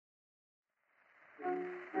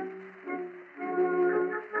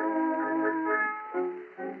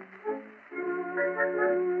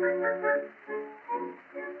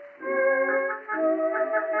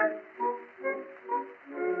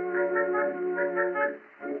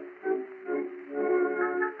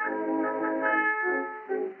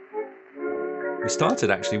We started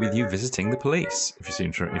actually with you visiting the police,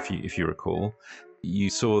 if you recall. You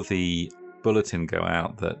saw the bulletin go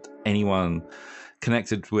out that anyone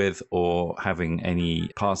connected with or having any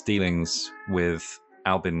past dealings with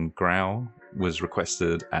Albin Grau was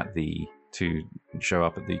requested to show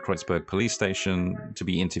up at the Kreuzberg police station to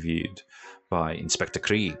be interviewed by Inspector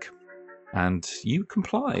Krieg. And you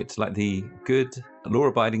complied, like the good,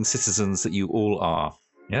 law-abiding citizens that you all are.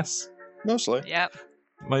 Yes? Mostly. Yep.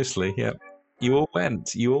 Mostly, yeah. You all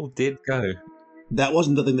went. You all did go. That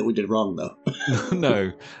wasn't the thing that we did wrong, though.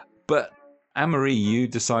 No. But, Anne-Marie, you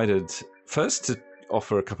decided first to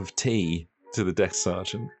offer a cup of tea to the desk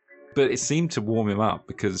sergeant. But it seemed to warm him up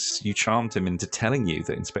because you charmed him into telling you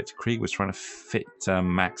that Inspector Krieg was trying to fit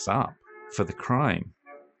Max up for the crime.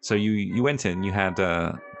 So you went in, you had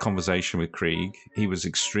a conversation with Krieg. He was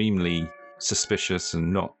extremely suspicious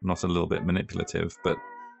and not a little bit manipulative, but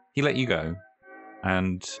he let you go.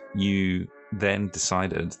 And you then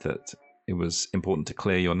decided that it was important to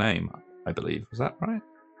clear your name, I believe. Was that right?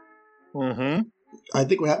 Mm-hmm. I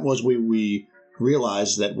think what happened was we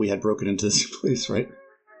realized that we had broken into this place, right?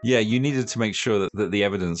 Yeah, you needed to make sure that the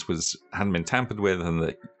evidence hadn't been tampered with and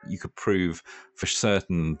that you could prove for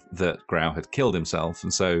certain that Grau had killed himself.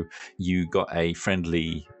 And so you got a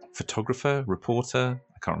friendly photographer, reporter,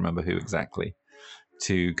 I can't remember who exactly,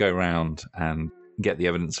 to go around and get the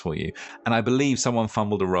evidence for you. And I believe someone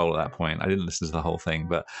fumbled a roll at that point. I didn't listen to the whole thing,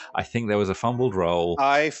 but I think there was a fumbled roll.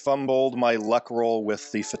 I fumbled my luck roll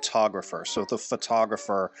with the photographer, so the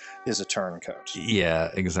photographer is a turncoat.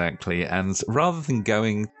 Yeah, exactly. And rather than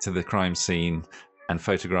going to the crime scene and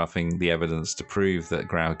photographing the evidence to prove that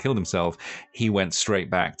Grau killed himself, he went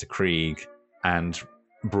straight back to Krieg and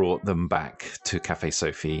brought them back to Café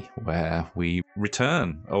Sophie, where we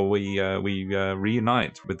return, or we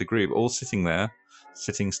reunite with the group, all sitting there,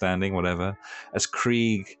 sitting, standing, whatever, as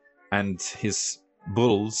Krieg and his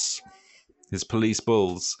police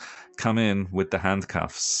bulls, come in with the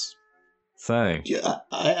handcuffs. So, Yeah,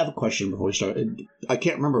 I have a question before we start. I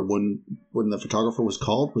can't remember when the photographer was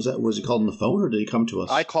called. Was he called on the phone, or did he come to us?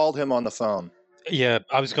 I called him on the phone. Yeah,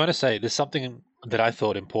 I was going to say there's something that I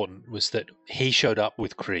thought important was that he showed up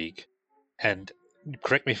with Krieg, and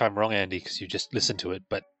correct me if I'm wrong, Andy, because you just listened to it,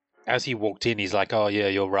 but as he walked in, he's like, "Oh yeah,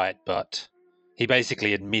 you're right," but he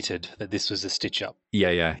basically admitted that this was a stitch-up.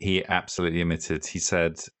 Yeah, he absolutely admitted. He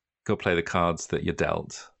said, "Go play the cards that you're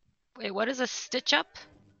dealt." Wait, what is a stitch up?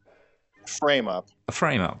 Frame up. A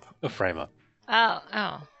frame-up. A frame-up.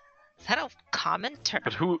 Oh. Is that a common term?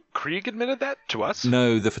 But Krieg admitted that to us?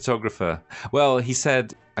 No, the photographer. Well, he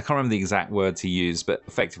said, I can't remember the exact words he used, but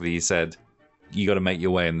effectively he said, you got to make your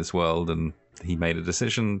way in this world, and he made a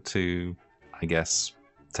decision to, I guess,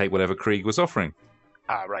 take whatever Krieg was offering.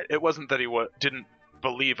 Ah, right. It wasn't that he didn't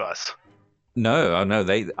believe us. No.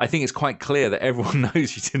 I think it's quite clear that everyone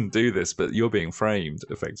knows you didn't do this, but you're being framed,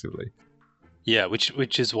 effectively. Yeah,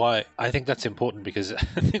 which is why I think that's important, because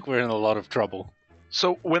I think we're in a lot of trouble.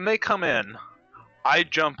 So when they come in, I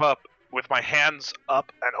jump up with my hands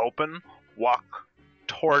up and open, walk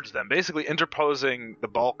towards them, basically interposing the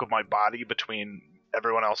bulk of my body between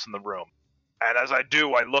everyone else in the room. And as I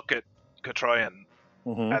do, I look at Katroyan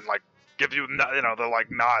and give you the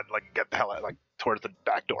nod, get the hell out, towards the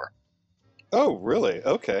back door. Oh, really?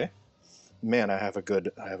 Okay. Man, I have a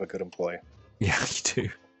good employee. Yeah, you do.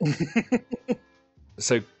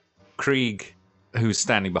 So Krieg, who's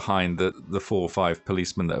standing behind the 4 or 5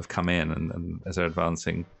 policemen that have come in, and as they're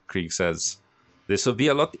advancing, Krieg says, "This will be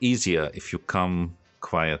a lot easier if you come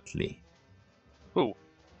quietly." Who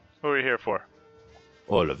are you here for?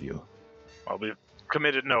 All of you. Well, we've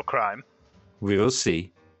committed no crime. We will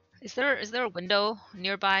see. Is there a window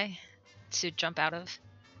nearby to jump out of?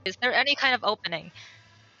 Is there any kind of opening?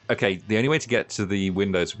 Okay, the only way to get to the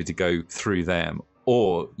windows would be to go through them,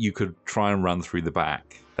 or you could try and run through the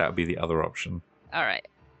back. That would be the other option. All right.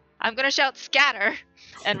 I'm going to shout scatter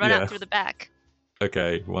and run out through the back.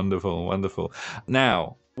 Okay, wonderful.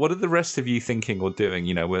 Now, what are the rest of you thinking or doing?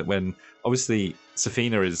 You know, when obviously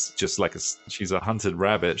Safina is just she's a hunted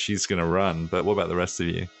rabbit, she's going to run, but what about the rest of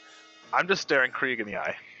you? I'm just staring Krieg in the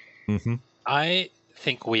eye. Mm-hmm. I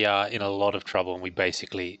think we are in a lot of trouble, and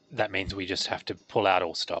that means we just have to pull out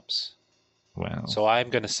all stops. Wow. So I'm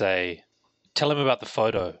going to say, tell him about the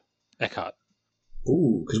photo, Eckhart.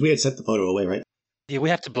 Ooh, because we had sent the photo away, right? Yeah, we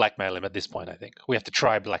have to blackmail him at this point, I think. We have to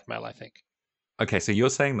try blackmail, I think. Okay, so you're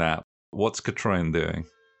saying that. What's Katroyan doing?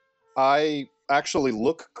 I actually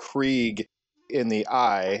look Krieg in the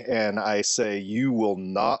eye and I say, you will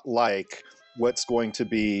not like what's going to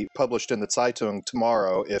be published in the Zeitung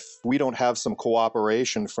tomorrow if we don't have some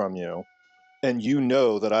cooperation from you. And you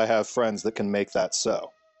know that I have friends that can make that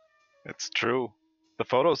so. It's true. The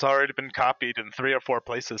photo's already been copied in 3 or 4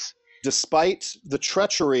 places. Despite the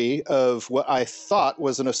treachery of what I thought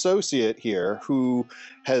was an associate here who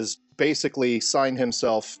has basically signed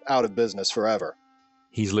himself out of business forever.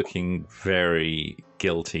 He's looking very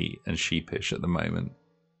guilty and sheepish at the moment,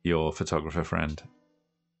 your photographer friend.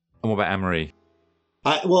 And what about Anne-Marie?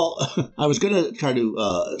 I was going to try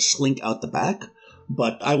to slink out the back,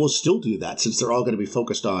 but I will still do that since they're all going to be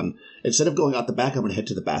focused on. Instead of going out the back, I'm going to head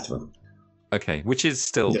to the bathroom. Okay, which is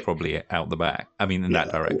still probably out the back. I mean, in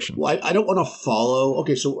that direction. Well, I don't want to follow.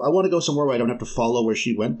 Okay, so I want to go somewhere where I don't have to follow where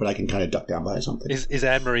she went, but I can kind of duck down behind something. Is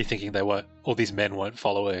Anne-Marie thinking all these men won't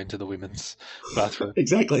follow her into the women's bathroom?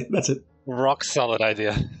 Exactly, that's it. Rock solid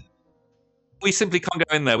idea. We simply can't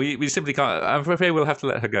go in there. We simply can't. I'm afraid we'll have to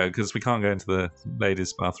let her go because we can't go into the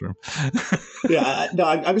ladies' bathroom.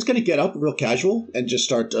 I'm just going to get up real casual and just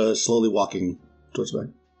start slowly walking towards the back.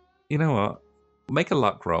 You know what? Make a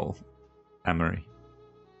luck roll, Anne-Marie.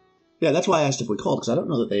 Yeah, that's why I asked if we called, because I don't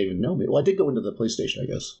know that they even know me. Well, I did go into the police station,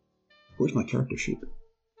 I guess. Where's my character sheet?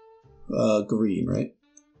 Green, right?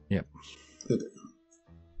 Yep. Okay.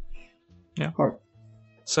 Yeah. Hard.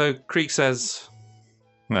 So Krieg says,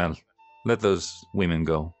 well, let those women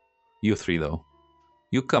go. You 3, though.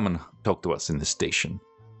 You come and talk to us in the station.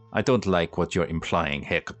 I don't like what you're implying,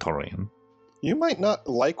 Herr Katorian. You might not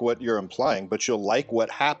like what you're implying, but you'll like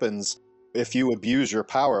what happens if you abuse your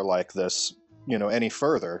power like this, any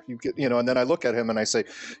further. And then I look at him and I say,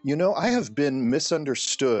 I have been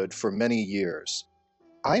misunderstood for many years.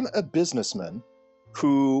 I'm a businessman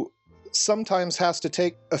who sometimes has to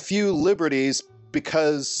take a few liberties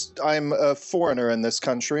because I'm a foreigner in this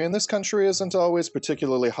country, and this country isn't always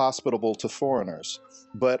particularly hospitable to foreigners.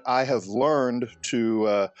 But I have learned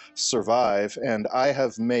to survive, and I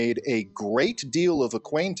have made a great deal of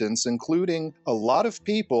acquaintance, including a lot of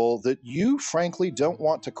people that you, frankly, don't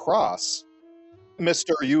want to cross.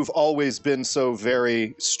 Mister, you've always been so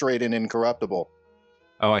very straight and incorruptible.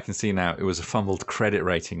 Oh, I can see now. It was a fumbled credit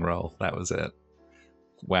rating roll. That was it.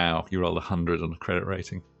 Wow, you rolled 100 on a credit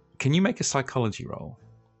rating. Can you make a psychology roll?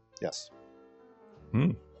 Yes.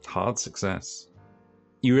 Hard success.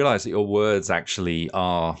 You realize that your words actually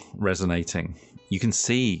are resonating. You can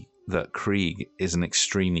see that Krieg is an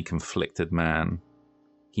extremely conflicted man.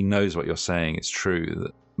 He knows what you're saying. It's true.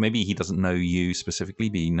 That maybe he doesn't know you specifically,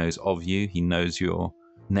 but he knows of you. He knows your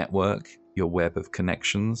network, your web of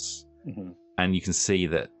connections. Mm-hmm. And you can see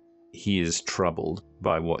that he is troubled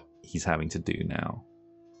by what he's having to do now.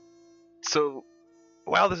 So,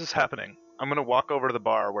 while this is happening, I'm going to walk over to the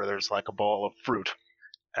bar where there's like a bowl of fruit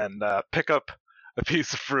and pick up a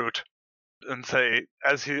piece of fruit and say,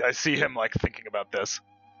 I see him like thinking about this.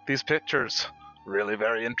 These pictures, really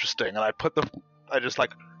very interesting. And I just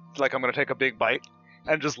like I'm going to take a big bite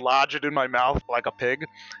and just lodge it in my mouth like a pig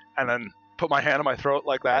and then put my hand on my throat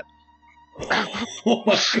like that. Oh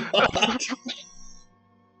my god.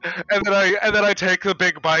 And then I take the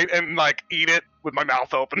big bite and like eat it with my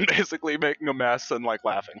mouth open, basically making a mess and like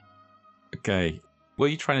laughing. Okay. What are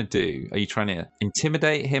you trying to do? Are you trying to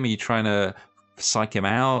intimidate him? Are you trying to psych him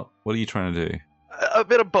out? What are you trying to do? A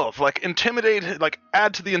bit of both. Like intimidate, like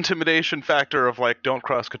add to the intimidation factor of like don't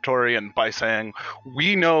cross Katorian by saying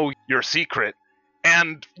we know your secret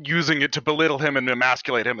and using it to belittle him and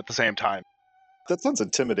emasculate him at the same time. That sounds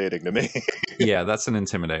intimidating to me. Yeah, that's an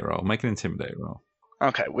intimidate roll. Make an intimidate roll.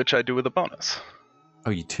 Okay, which I do with a bonus. Oh,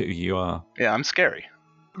 you do? You are? Yeah, I'm scary.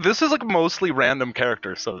 This is like mostly random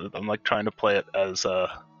character, so I'm like trying to play it as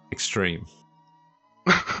extreme.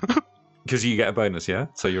 Because you get a bonus, yeah?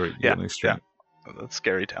 So you're an extreme. Yeah. That's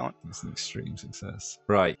scary talent. That's an extreme success.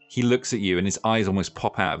 Right. He looks at you and his eyes almost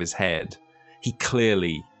pop out of his head. He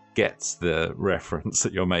clearly gets the reference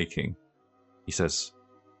that you're making. He says,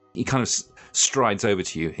 he kind of strides over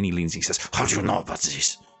to you and he leans, he says, how do you know about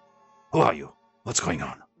this? Who are you? What's going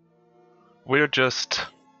on? We're just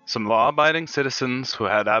some law-abiding citizens who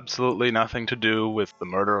had absolutely nothing to do with the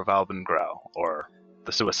murder of Alvin Grau, or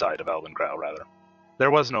the suicide of Alvin Grau, rather. There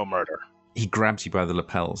was no murder. He grabs you by the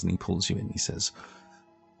lapels and he pulls you in. He says,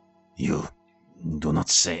 you do not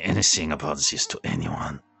say anything about this to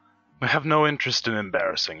anyone. We have no interest in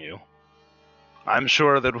embarrassing you. I'm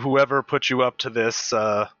sure that whoever put you up to this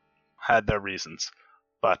had their reasons,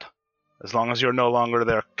 but as long as you're no longer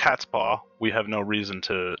their cat's paw, we have no reason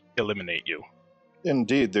to eliminate you.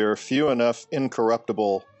 Indeed, there are few enough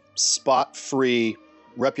incorruptible, spot-free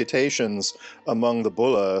reputations among the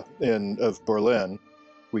Bulla of Berlin.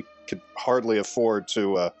 We could hardly afford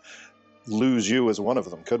to lose you as one of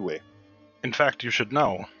them, could we? In fact, you should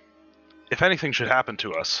know, if anything should happen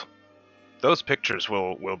to us, those pictures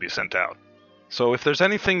will be sent out. So if there's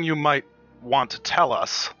anything you might want to tell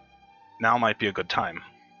us, Now might be a good time.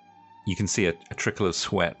 You can see a trickle of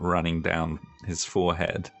sweat running down his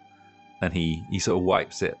forehead, and he sort of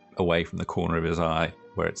wipes it away from the corner of his eye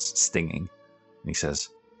where it's stinging. And he says,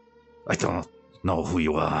 I don't know who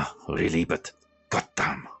you are, really, but God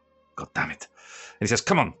damn it. And he says,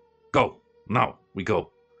 come on, go, now, we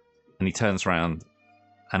go. And he turns around,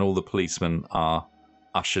 and all the policemen are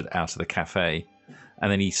ushered out of the cafe.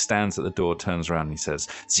 And then he stands at the door, turns around, and he says,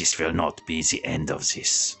 this will not be the end of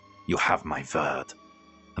this. You have my word.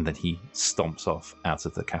 And then he stomps off out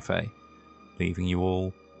of the cafe, leaving you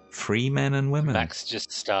all free men and women. Max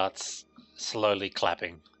just starts slowly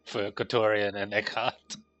clapping for Kotorian and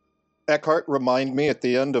Eckhart. Eckhart, remind me at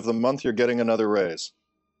the end of the month you're getting another raise.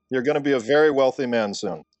 You're going to be a very wealthy man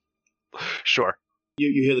soon. Sure.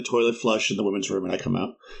 You hear the toilet flush in the women's room, and I come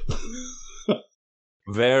out.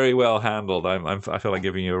 Very well handled. I feel like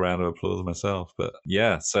giving you a round of applause myself. But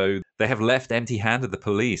yeah, so they have left empty-handed, the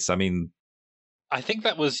police. I mean, I think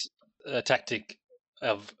that was a tactic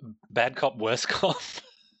of bad cop, worse cop.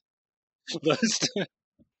 Those two.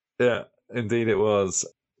 yeah, indeed it was.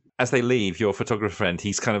 As they leave, your photographer friend,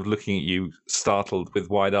 he's kind of looking at you, startled with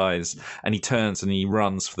wide eyes, and he turns and he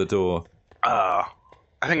runs for the door. I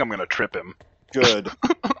think I'm going to trip him. Good.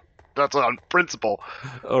 That's on principle.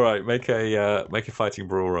 All right, make a fighting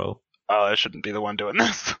brawl roll. Oh, I shouldn't be the one doing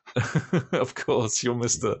this. Of course, you're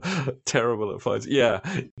Mr. Terrible at fighting. Yeah,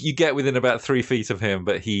 you get within about 3 feet of him,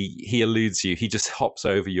 but he eludes you. He just hops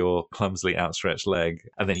over your clumsily outstretched leg,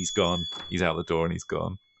 and then he's gone. He's out the door and he's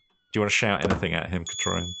gone. Do you want to shout anything at him,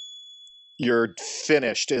 Katrine? You're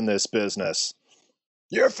finished in this business.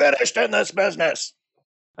 You're finished in this business.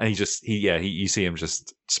 And you see him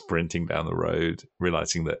just sprinting down the road,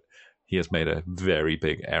 realizing that he has made a very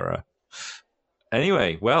big error.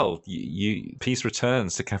 Anyway, well, peace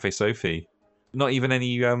returns to Cafe Sophie. Not even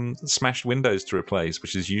any smashed windows to replace,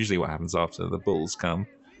 which is usually what happens after the bulls come.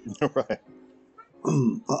 Right.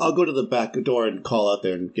 I'll go to the back door and call out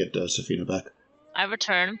there and get Safina back. I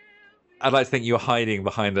return. I'd like to think you're hiding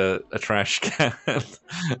behind a trash can.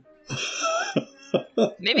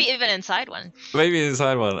 Maybe even inside one. Maybe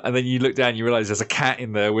inside one. And then you look down, you realize there's a cat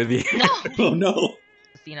in there with you. No. Oh, no.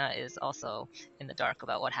 Athena is also in the dark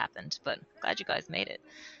about what happened, but glad you guys made it.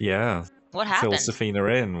 Yeah. What Fill happened?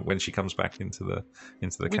 Safina in when she comes back into the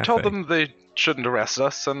cafe. We told them they shouldn't arrest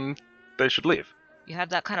us and they should leave. You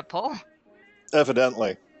had that kind of pull?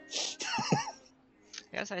 Evidently.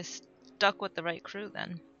 Guess I stuck with the right crew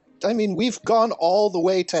then. I mean, we've gone all the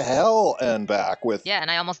way to hell and back with... Yeah,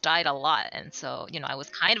 and I almost died a lot, and so, I was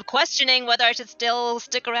kind of questioning whether I should still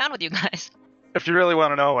stick around with you guys. If you really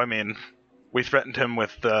want to know, I mean, we threatened him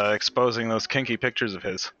with exposing those kinky pictures of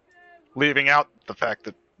his, leaving out the fact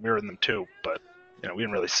that we were in them too, but, we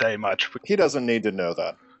didn't really say much. He doesn't need to know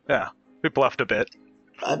that. Yeah, we bluffed a bit.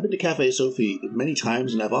 I've been to Cafe Sophie many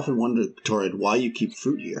times, and I've often wondered, Torian, why you keep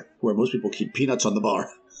fruit here, where most people keep peanuts on the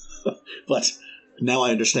bar. But now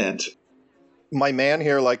I understand. My man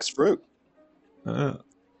here likes fruit. A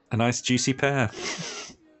nice juicy pear.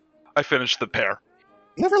 I finished the pear.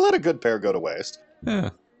 Never let a good pear go to waste.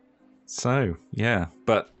 Yeah. So, yeah.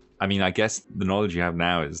 But, I mean, I guess the knowledge you have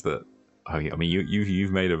now is that,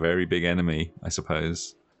 you've made a very big enemy, I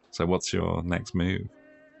suppose. So what's your next move?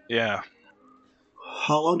 Yeah.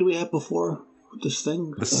 How long do we have before this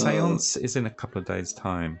thing? The seance is in a couple of days'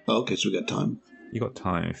 time. Okay, so we got time. You got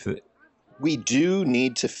time. We do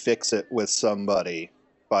need to fix it with somebody,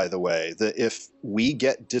 by the way, that if we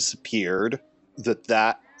get disappeared,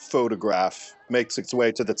 that photograph makes its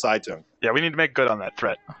way to the Zeitung. Yeah, we need to make good on that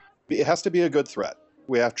threat. It has to be a good threat.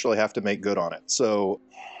 We actually have to make good on it. So,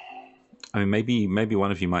 I mean, maybe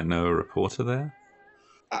one of you might know a reporter there.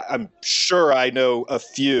 I'm sure I know a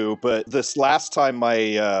few, but this last time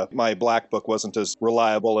my black book wasn't as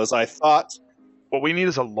reliable as I thought. What we need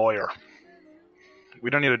is a lawyer. We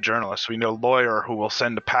don't need a journalist. We need a lawyer who will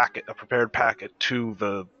send a prepared packet to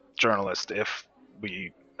the journalist if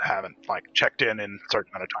we haven't checked in a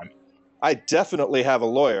certain amount of time. I definitely have a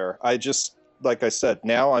lawyer. I just, like I said,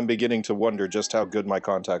 now I'm beginning to wonder just how good my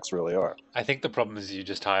contacts really are. I think the problem is you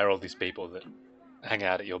just hire all these people that hang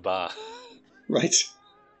out at your bar. Right.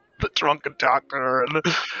 The drunken doctor.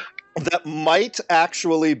 That might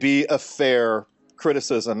actually be a fair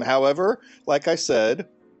criticism. However, like I said,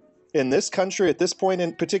 in this country, at this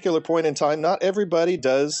particular point in time, not everybody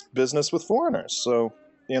does business with foreigners. So,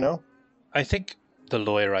 I think the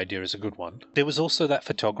lawyer idea is a good one. There was also that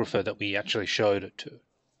photographer that we actually showed it to.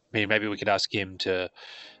 I mean, maybe we could ask him to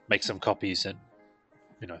make some copies and,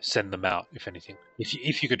 send them out, if anything.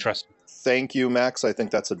 If you could trust him. Thank you, Max. I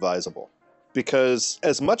think that's advisable. because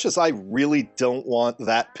as much as I really don't want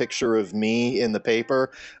that picture of me in the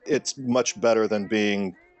paper, it's much better than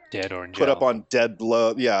being Dead or in jail. put up on dead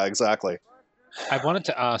blow. Yeah, exactly. I wanted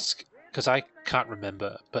to ask, because I can't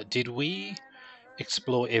remember, but did we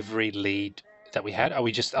explore every lead that we had? Are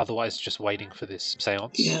we just otherwise just waiting for this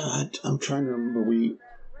seance? Yeah, I'm trying to remember. We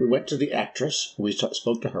went to the actress. We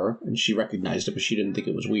spoke to her, and she recognized it, but she didn't think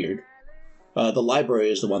it was weird. The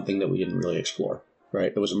library is the one thing that we didn't really explore,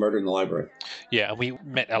 right? There was a murder in the library. Yeah, and we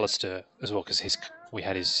met Alistair as well because we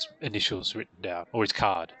had his initials written down, or his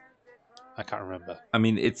card. I can't remember. I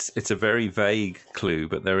mean, it's a very vague clue,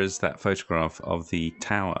 but there is that photograph of the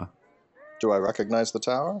tower. Do I recognize the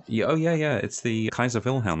tower? Yeah, oh, yeah. It's the Kaiser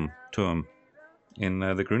Wilhelm tomb in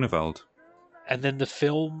the Grunewald. And then the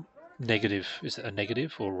film negative, is it a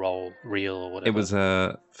negative or reel or whatever? It was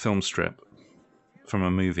a film strip from a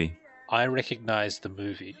movie. I recognized the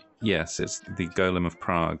movie. Yes, it's The Golem of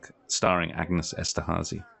Prague, starring Agnes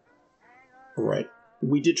Esterhazy. Right.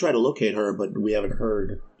 We did try to locate her, but we haven't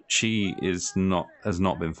heard. She has not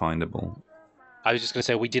been findable. I was just going to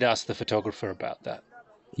say, we did ask the photographer about that.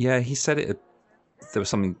 Yeah, he said there was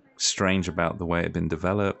something strange about the way it had been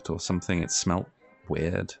developed or something. It smelt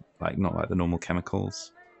weird, like not like the normal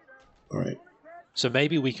chemicals. All right. So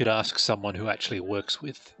maybe we could ask someone who actually works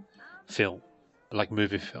with film, like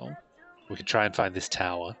movie film. We could try and find this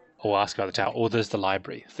tower, or ask about the tower, or there's the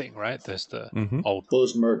library thing, right? There's the old...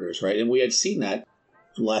 Those murders, right? And we had seen that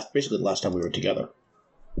basically the last time we were together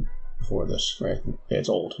for this, right? Yeah, it's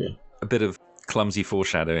old, yeah. A bit of clumsy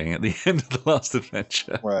foreshadowing at the end of the last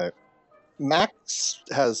adventure. Right. Max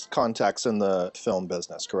has contacts in the film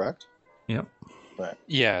business, correct? Yep. Right.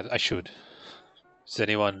 Yeah, I should. Is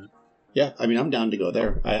anyone... Yeah, I mean, I'm down to go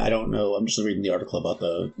there. I don't know. I'm just reading the article about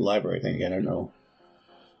the library thing again. I don't know.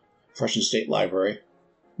 Prussian State Library.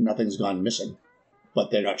 Nothing's gone missing. But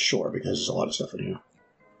they're not sure because there's a lot of stuff in here.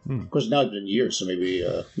 Of course, now it's been years, so maybe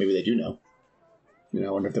they do know. I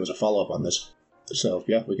wonder if there was a follow-up on this. So,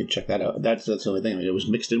 yeah, we could check that out. That's the only thing. I mean, it was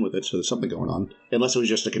mixed in with it, so there's something going on. Unless it was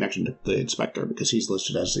just a connection to the inspector, because he's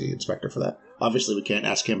listed as the inspector for that. Obviously, we can't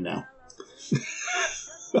ask him now.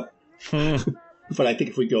 But I think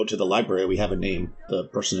if we go to the library, we have a name. The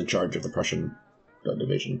person in charge of the Prussian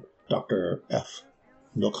division. Dr. F.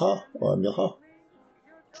 Milha? Or Milha?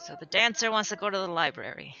 So the dancer wants to go to the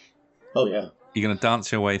library. Oh, yeah. You're going to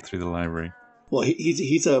dance your way through the library. Well,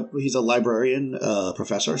 he's a librarian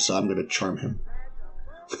professor, so I'm going to charm him.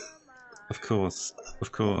 Of course.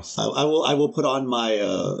 I will put on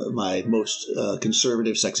my most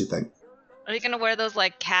conservative, sexy thing. Are you gonna wear those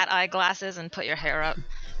like cat eye glasses and put your hair up?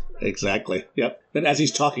 Exactly. Yep. Then as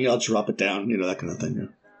he's talking, I'll drop it down. That kind of thing.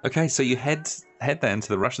 Yeah. Okay, so you head then to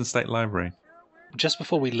the Russian State Library. Just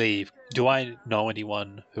before we leave, do I know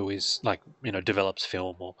anyone who is develops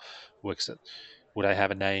film or works at? Would I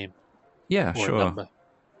have a name? Yeah, or sure. A number?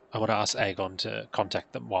 I want to ask Aegon to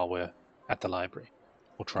contact them while we're at the library.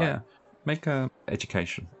 We'll try. Yeah, make a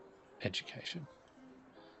education. Education.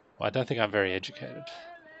 Well, I don't think I'm very educated.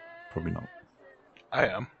 Probably not. I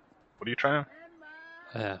am. What are you trying to...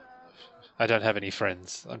 Yeah. I don't have any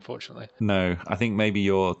friends, unfortunately. No, I think maybe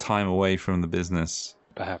your time away from the business.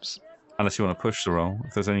 Perhaps. Unless you want to push the roll.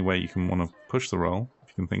 If there's any way you can want to push the roll, if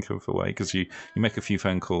you can think of a way. Because you make a few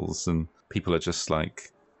phone calls and people are just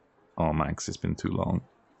like, oh, Max, it's been too long.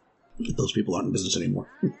 Those people aren't in business anymore.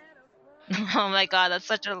 Oh my god, that's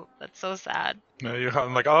so sad.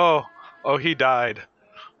 I'm like, oh, he died.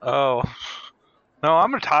 Oh. No,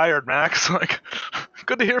 I'm retired, Max. Like,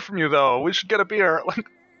 good to hear from you, though. We should get a beer. Like,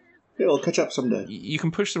 yeah, we'll catch up someday. You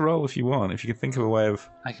can push the roll if you want. If you can think of a way of...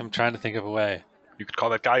 I'm trying to think of a way. You could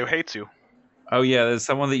call that guy who hates you. Oh, yeah, there's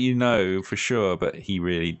someone that you know for sure, but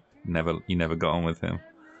you never got on with him.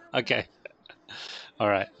 Okay. All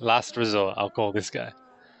right. Last resort. I'll call this guy.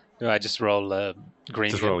 Do I just roll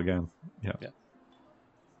green? Just roll again. Yeah.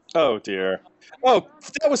 Oh, dear. Oh,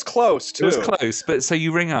 that was close, too. It was close, but so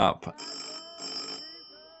you ring up.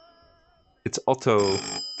 It's Otto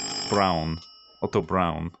Braun,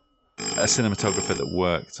 a cinematographer that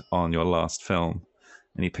worked on your last film.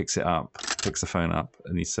 And he picks the phone up,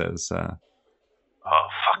 and he says, Oh,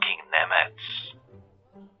 fucking Nemetz.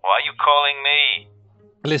 Why are you calling me?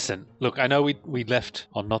 Listen, look, I know we left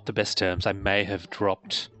on not the best terms. I may have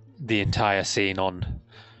dropped the entire scene on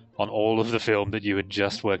all of the film that you had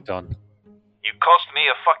just worked on. You cost me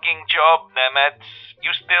a fucking job, Nemetz.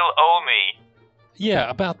 You still owe me. Yeah,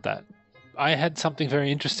 about that. I had something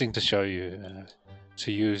very interesting to show you.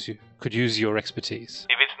 Could use your expertise.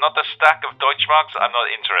 If it's not a stack of Deutschmarks, I'm not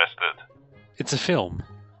interested. It's a film.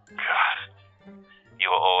 God,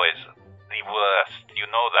 you're always the worst. You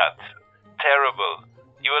know that. Terrible.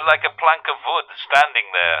 You were like a plank of wood standing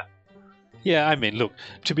there. Yeah, I mean, look,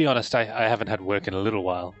 to be honest, I haven't had work in a little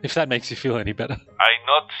while, if that makes you feel any better. I'm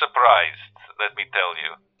not surprised, let me tell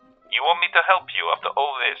you. You want me to help you after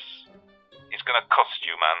all this? It's gonna cost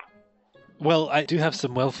you, man. Well, I do have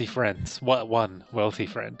some wealthy friends. One wealthy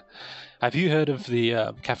friend. Have you heard of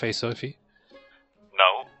the Cafe Sophie?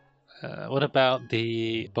 No? What about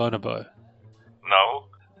the Bonobo? No?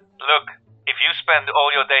 Look, if you spend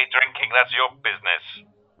all your day drinking, that's your business.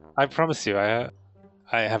 I promise you, I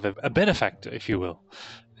have a benefactor, if you will.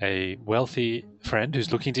 A wealthy friend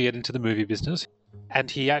who's looking to get into the movie business. And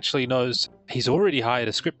he actually knows he's already hired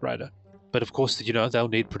a scriptwriter. But of course, they'll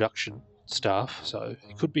need production staff, so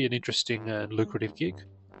it could be an interesting and lucrative gig.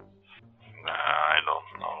 I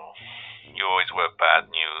don't know. You always were bad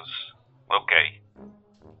news. Okay.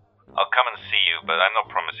 I'll come and see you, but I'm not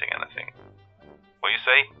promising anything. What you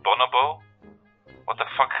say? Bonobo? What the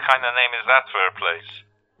fuck kind of name is that for a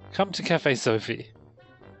place? Come to Cafe Sophie.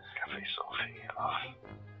 Cafe Sophie. Oh,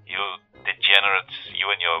 you degenerates, you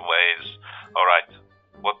and your ways. Alright.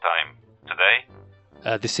 What time?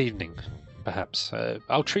 Today? This evening, perhaps.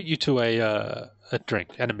 I'll treat you to a drink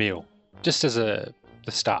and a meal, just as the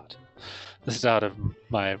start of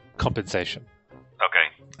my compensation.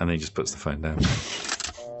 Okay. And then he just puts the phone down.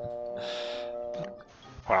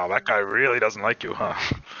 Wow, that guy really doesn't like you, huh?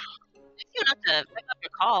 You don't have to pick up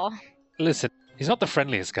your call. Listen, he's not the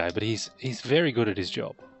friendliest guy, but he's very good at his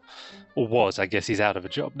job. Or was, I guess he's out of a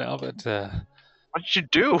job now, but... What did you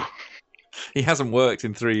do? He hasn't worked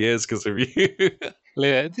in 3 years because of you.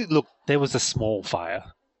 Look, there was a small fire.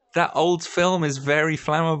 That old film is very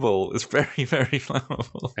flammable. It's very, very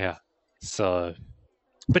flammable. Yeah. So...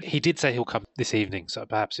 But he did say he'll come this evening, so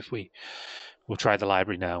perhaps if we'll try the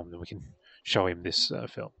library now, and then we can show him this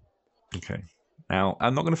film. Okay. Now,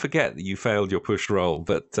 I'm not going to forget that you failed your push roll,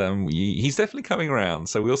 but he's definitely coming around,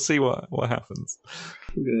 so we'll see what happens.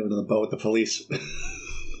 We're going to go to the boat with the police.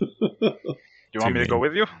 You want me to go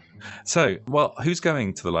with you? So, well, who's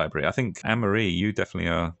going to the library? I think Anne-Marie, you definitely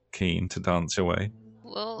are keen to dance your way.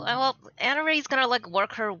 Well, Anna Ray's gonna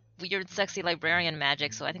work her weird, sexy librarian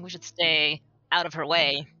magic, so I think we should stay out of her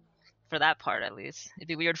way for that part, at least. It'd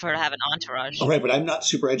be weird for her to have an entourage. All right, but I'm not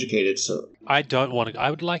super educated, so... I don't want to... I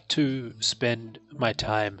would like to spend my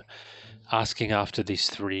time asking after these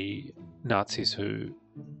 3 Nazis who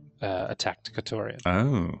attacked Katorian.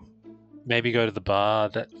 Oh. Maybe go to the bar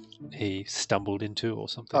that he stumbled into or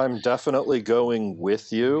something. I'm definitely going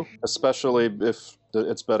with you, especially if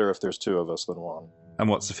it's better if there's 2 of us than 1. And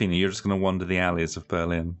what, Safina, you're just going to wander the alleys of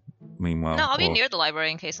Berlin meanwhile? No, I'll be near the library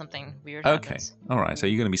in case something weird happens. Okay, all right. So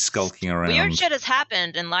you're going to be skulking around. Weird shit has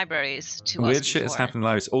happened in libraries to us Weird shit has before. happened in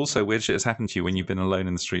libraries. Also, weird shit has happened to you when you've been alone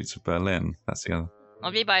in the streets of Berlin. That's the other.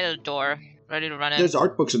 I'll be by the door, ready to run in. There's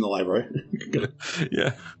art books in the library.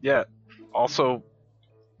 Yeah. Yeah. Also,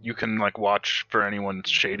 you can watch for anyone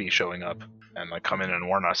shady showing up and come in and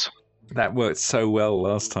warn us. That worked so well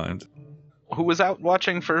last time. Who was out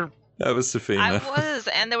watching for? That was Safina. I was,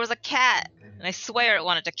 and there was a cat, and I swear it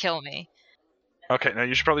wanted to kill me. Okay, now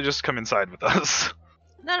you should probably just come inside with us.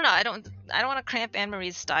 No, I don't want to cramp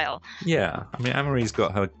Anne-Marie's style. Yeah, I mean, Anne-Marie's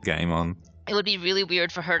got her game on. It would be really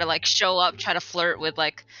weird for her to show up, try to flirt with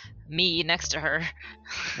me next to her.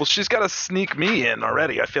 Well, she's got to sneak me in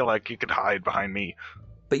already. I feel like you could hide behind me.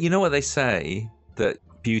 But you know what they say? That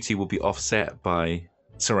beauty will be offset by,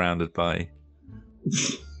 surrounded by.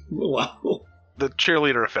 Wow. The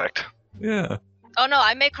cheerleader effect. Yeah. Oh no,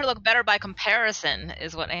 I make her look better by comparison,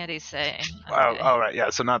 is what Andy's saying. Wow. Okay. All right. Yeah.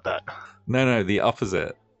 So not that. No, the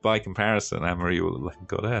opposite. By comparison, Anne-Marie will look like a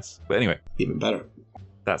goddess. But anyway, Even better.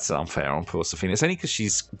 that's unfair on poor Safina. It's only because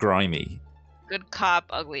she's grimy. Good cop,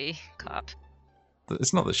 ugly cop.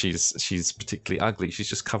 It's not that she's particularly ugly. She's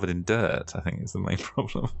just covered in dirt, I think, is the main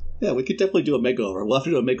problem. Yeah, we could definitely do a makeover. We'll have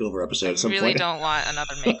to do a makeover episode I at some really point. don't want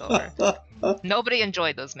another makeover. Nobody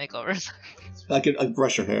enjoyed those makeovers. I'd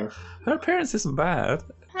brush her hair. Her appearance isn't bad.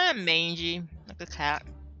 Mangy, like a cat.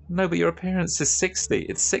 No, but your appearance is 60.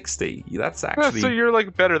 It's 60. That's actually... So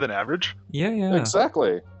you're better than average. Yeah.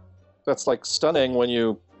 Exactly. That's stunning when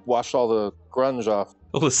you wash all the grunge off.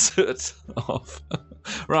 All the soot off.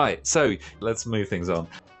 Right, so let's move things on.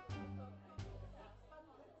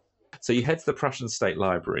 So you head to the Prussian State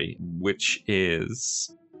Library, which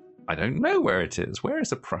is... I don't know where it is. Where is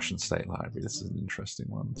the Prussian State Library? This is an interesting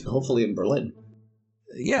one. Hopefully in Berlin.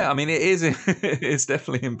 Yeah, I mean, it is. It's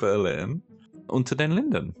definitely in Berlin. Unter den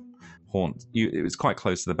Linden. It was quite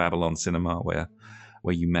close to the Babylon Cinema where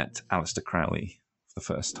you met Aleister Crowley for the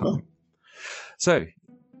first time. Oh. So,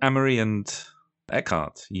 Anne-Marie and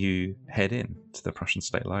Eckhart, you head in to the Prussian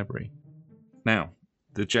State Library. Now,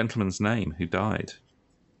 the gentleman's name who died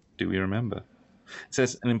do we remember? It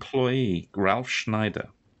says an employee, Ralph Schneider.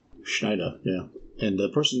 Schneider, yeah. And the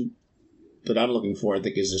person that I'm looking for, I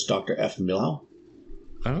think, is this Dr. F. Milhow.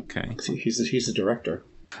 Okay. He's the director.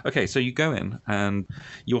 Okay, so you go in and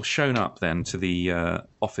you're shown up then to the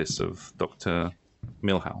office of Dr.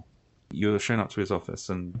 Milhow. You're shown up to his office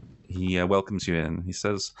and he welcomes you in. He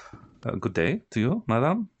says, good day to you,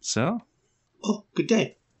 madam, sir. Oh, good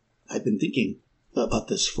day. I've been thinking about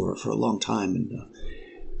this for a long time. And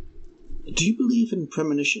do you believe in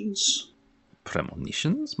premonitions?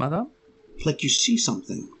 Premonitions, madam? Like you see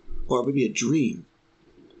something, or maybe a dream,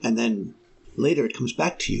 and then later it comes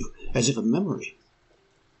back to you as if a memory.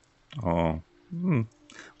 Oh,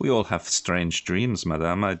 we all have strange dreams,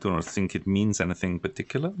 madam. I do not think it means anything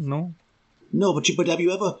particular, no? No, but have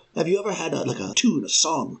you ever had a tune, a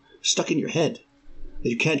song, stuck in your head that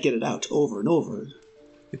you can't get it out over and over?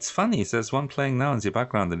 It's funny. There's one playing now in the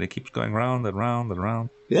background, and it keeps going round and round and round.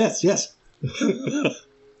 Yes.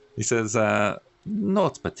 He says,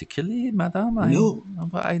 not particularly, madam. No.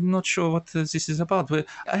 I'm not sure what this is about.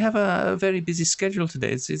 I have a very busy schedule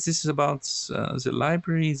today. Is this about the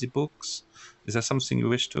library, the books? Is there something you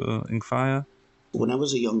wish to inquire? When I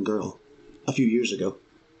was a young girl, a few years ago.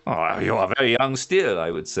 Oh, you are very young still,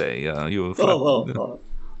 I would say. I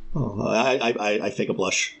fake a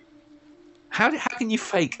blush. How can you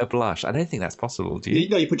fake a blush? I don't think that's possible, do you?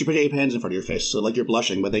 No, you put your hands in front of your face, so like you're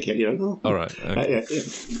blushing, but they can't, All right. Okay.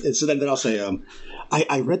 So then I'll say,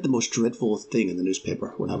 I read the most dreadful thing in the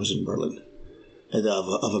newspaper when I was in Berlin,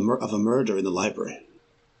 of a murder in the library.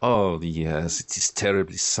 Oh, yes, it is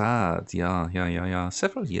terribly sad. Yeah.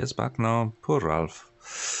 Several years back now. Poor Ralph.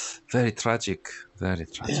 Very tragic. Very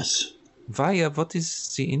tragic. Yes. Why, what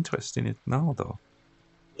is the interest in it now, though?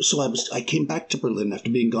 So I came back to Berlin after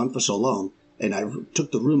being gone for so long, and I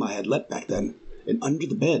took the room I had let back then, and under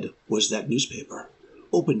the bed was that newspaper,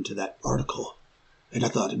 open to that article. And I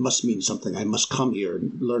thought, it must mean something. I must come here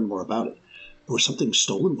and learn more about it. Was something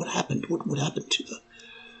stolen? What happened? What happened to the...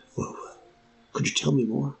 Whoa. Could you tell me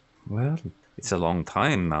more? Well, it's a long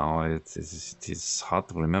time now. It is hard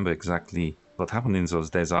to remember exactly what happened in those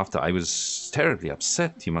days after. I was terribly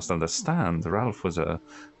upset, you must understand. Ralph was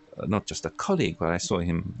not just a colleague, but I saw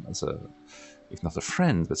him as if not a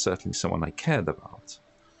friend, but certainly someone I cared about.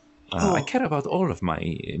 I care about all of my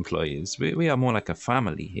employees. We are more like a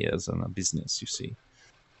family here than a business, you see.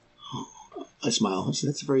 I smile. I say,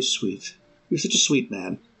 that's very sweet. You're such a sweet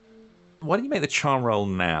man. Why don't you make the charm roll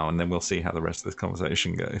now, and then we'll see how the rest of this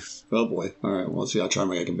conversation goes. Oh boy! All right, well, let's see how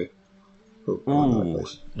charming I can be. Ooh.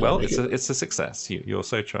 Well, it's a success. You're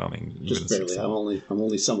so charming. Just barely. I'm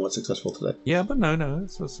only somewhat successful today. Yeah, but no,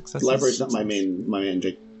 it's a success. The library's not my main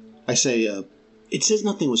Jake. I say, it says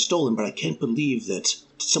nothing was stolen, but I can't believe that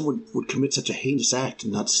someone would commit such a heinous act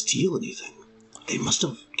and not steal anything. They must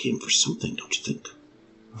have came for something, don't you think?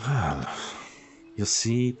 Well, you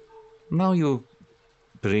see, now you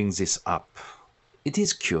bring this up. It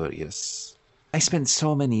is curious. I spent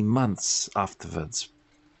so many months afterwards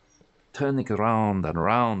turning around and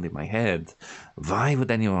around in my head. Why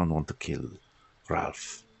would anyone want to kill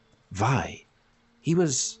Ralph? Why? He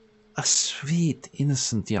was a sweet,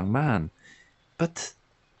 innocent young man. But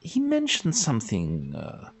he mentioned something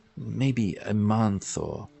maybe a month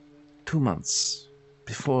or 2 months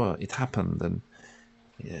before it happened, and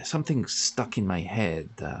something stuck in my head.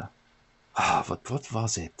 What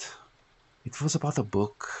was it? It was about a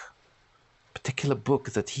particular book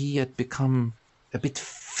that he had become a bit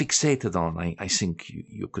fixated on, I think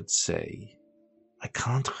you could say. I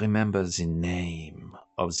can't remember the name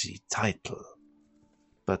of the title,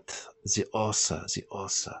 but the author.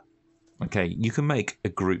 Okay, you can make a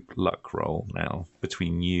group luck roll now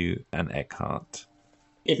between you and Eckhart.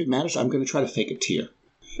 If it matters, I'm going to try to fake a tear.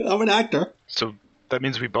 I'm an actor. So that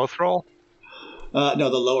means we both roll? No,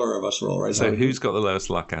 the lower of us roll, right? So who's got the lowest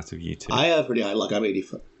luck out of you two? I have pretty high luck. I'm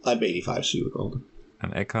 85, so you would roll.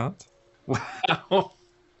 And Eckhart? Wow.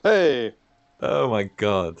 Hey! Oh my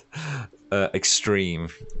god. Extreme.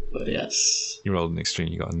 Yes. You rolled an extreme,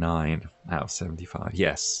 you got a 9 out of 75.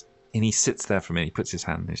 Yes. And he sits there for a minute, he puts his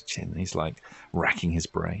hand on his chin, and he's like racking his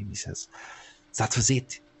brain. He says, that was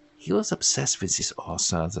it. He was obsessed with this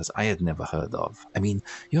author that I had never heard of. I mean,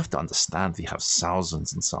 you have to understand, we have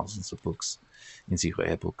thousands and thousands of books in the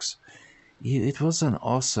rare books. It was an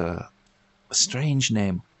author, a strange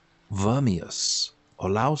name, Vermius,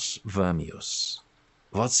 Olaus Vermius.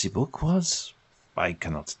 What the book was, I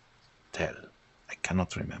cannot tell. I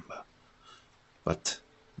cannot remember. But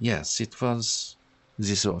yes, it was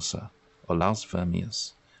this author, Olaus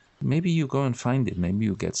Vermius. Maybe you go and find it. Maybe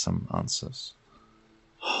you get some answers.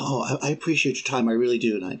 Oh, I appreciate your time. I really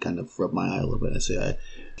do. And I kind of rub my eye a little bit. I say,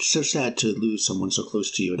 it's so sad to lose someone so close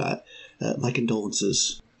to you. And my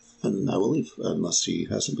condolences. And I will leave unless he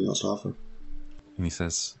has something else to offer. And he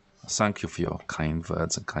says, thank you for your kind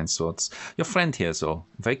words and kind thoughts. Your friend here, though,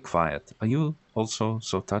 very quiet. Are you also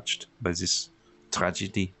so touched by this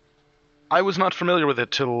tragedy? I was not familiar with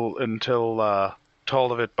it until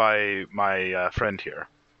told of it by my friend here.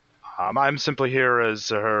 I'm simply here as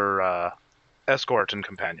her escort and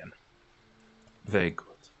companion. Very good.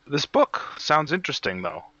 This book sounds interesting,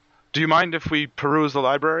 though. Do you mind if we peruse the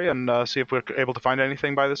library and see if we're able to find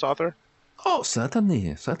anything by this author? Oh,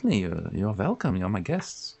 certainly. You're welcome. You're my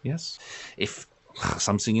guests. Yes. If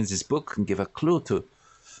something in this book can give a clue to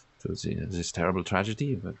this terrible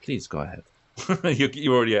tragedy, but please go ahead.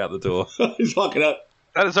 You're already out the door. He's walking up.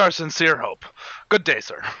 That is our sincere hope. Good day,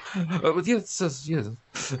 sir. Yes.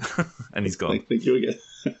 And he's gone. Thank you again.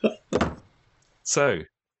 So,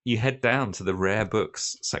 you head down to the rare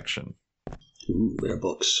books section. Ooh, rare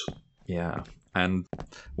books. Yeah. And,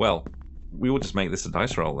 well, we will just make this a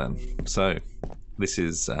dice roll then. So, this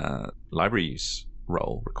is library use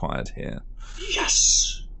roll required here.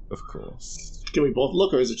 Yes! Of course. Can we both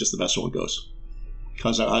look, or is it just the best one goes?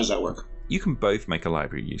 How does that work? You can both make a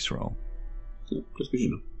library use roll. Yeah, just because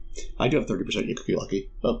you know. I do have 30%, you could be lucky.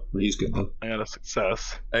 Oh, he's good. I got a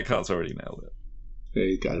success. Eckhart's already nailed it.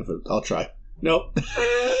 Hey, kind of. I'll try. Nope.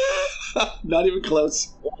 Not even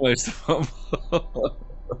close. Almost.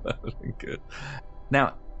 Good.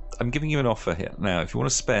 Now, I'm giving you an offer here. Now, if you want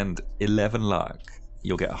to spend 11 luck,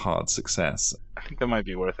 you'll get a hard success. I think that might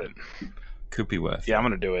be worth it. Could be worth Yeah, it. I'm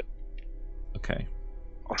going to do it. Okay.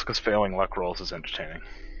 Also because failing luck rolls is entertaining.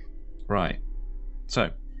 Right.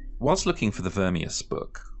 So, whilst looking for the Vermius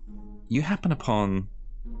book, you happen upon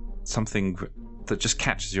something that just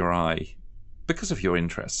catches your eye because of your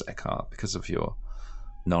interests, Eckhart, because of your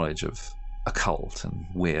knowledge of occult and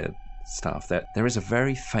weird stuff. There is a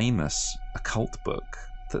very famous occult book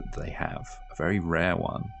that they have, a very rare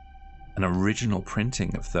one, an original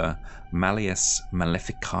printing of the Malleus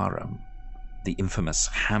Maleficarum, the infamous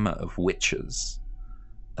Hammer of Witches,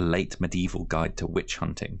 a late medieval guide to witch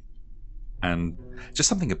hunting. And just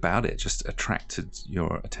something about it just attracted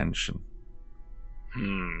your attention.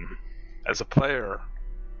 As a player,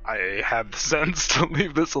 I have the sense to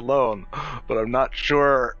leave this alone, but I'm not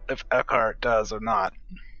sure if Eckhart does or not.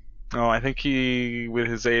 Oh, I think he, with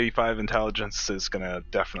his 85 intelligence, is going to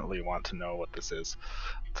definitely want to know what this is.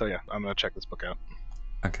 So yeah, I'm going to check this book out.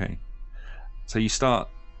 Okay. So you start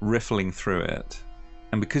riffling through it,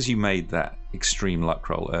 and because you made that extreme luck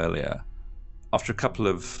roll earlier, after a couple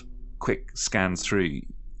of quick scans through,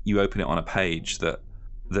 you open it on a page that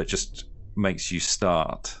just makes you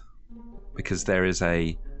start, because there is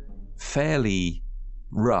a fairly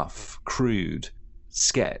rough, crude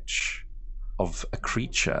sketch of a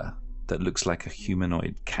creature that looks like a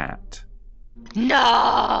humanoid cat.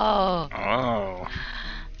 No! Oh.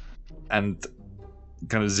 And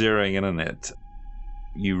kind of zeroing in on it,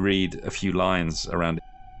 you read a few lines around it.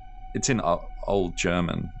 It's in old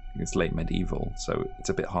German. It's late medieval, so it's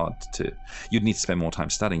a bit hard to... You'd need to spend more time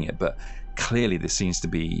studying it, but clearly this seems to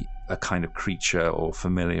be a kind of creature or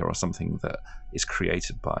familiar or something that is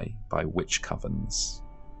created by witch covens,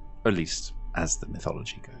 or at least as the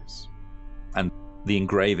mythology goes. And the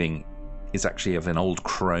engraving is actually of an old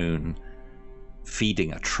crone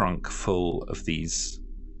feeding a trunk full of these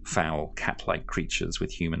foul cat-like creatures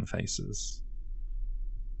with human faces.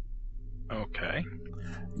 Okay.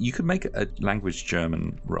 You could make a language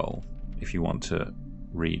German roll if you want to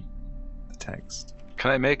read the text.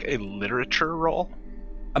 Can I make a literature roll?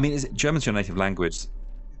 I mean, German's your native language,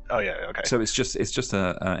 Oh yeah, okay. so it's just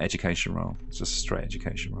an education roll. It's just a straight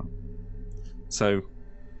education roll. So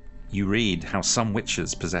you read how some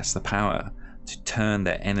witches possess the power to turn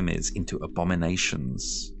their enemies into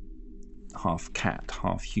abominations, half cat,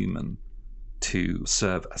 half human, to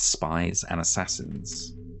serve as spies and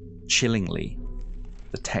assassins. Chillingly,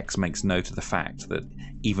 the text makes note of the fact that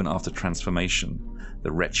even after transformation,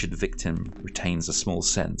 the wretched victim retains a small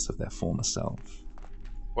sense of their former self.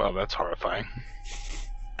 Well, that's horrifying.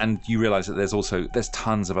 And you realize that there's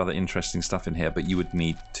tons of other interesting stuff in here, but you would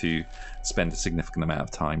need to spend a significant amount of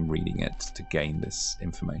time reading it to gain this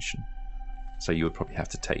information. So you would probably have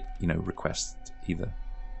to request either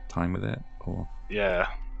time with it or... Yeah.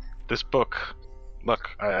 This book... Look,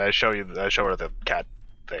 I show her the cat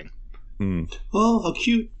thing. Oh, how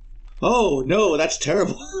cute. Oh, no, that's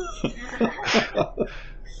terrible.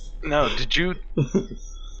 No, did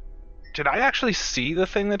I actually see the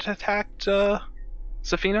thing that attacked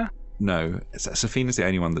Safina? No, Safina's the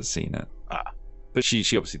only one that's seen it. Ah. But she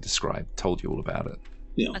obviously told you all about it.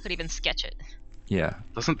 I could even sketch it. Yeah.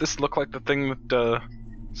 Doesn't this look like the thing that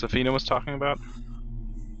Safina was talking about?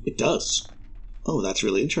 It does. Oh, that's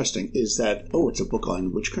really interesting. Is that... Oh, it's a book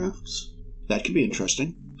on witchcrafts? That could be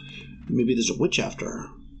interesting. Maybe there's a witch after her.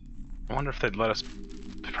 I wonder if they'd let us...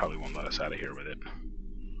 They probably won't let us out of here with it.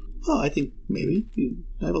 Oh, I think maybe.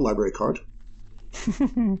 I have a library card.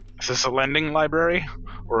 Is this a lending library?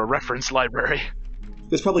 Or a reference library?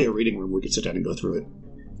 There's probably a reading room we could sit down and go through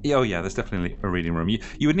it. Oh, yeah, there's definitely a reading room.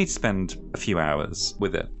 You would need to spend a few hours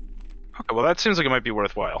with it. Okay, well that seems like it might be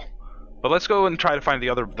worthwhile. But let's go and try to find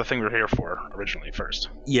the thing we're here for originally first.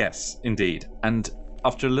 Yes, indeed. And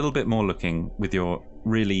after a little bit more looking with your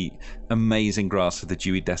really amazing grasp of the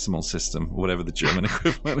Dewey Decimal System, whatever the German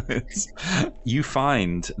equivalent is, you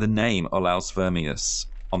find the name Olaus Vermius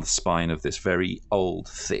on the spine of this very old,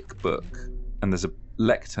 thick book. And there's a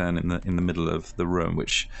lectern in the middle of the room,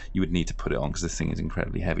 which you would need to put it on because this thing is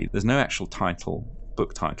incredibly heavy. There's no actual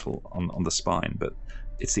book title on the spine, but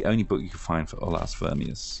it's the only book you can find for Olaus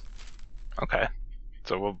Vermius. Okay.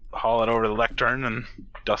 So we'll haul it over to the lectern and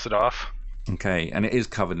dust it off. Okay, and it is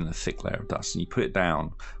covered in a thick layer of dust, and you put it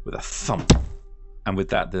down with a thump, and with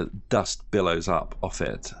that the dust billows up off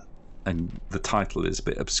it, and the title is a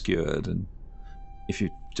bit obscured, and if you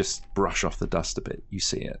just brush off the dust a bit, you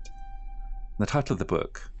see it. The title of the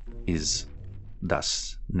book is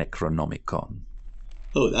Das Necronomicon.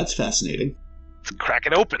 Oh, that's fascinating. Let's crack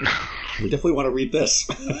it open. We definitely want to read this.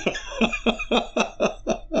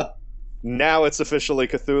 Now it's officially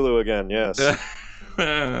Cthulhu again, yes.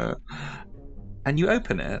 And you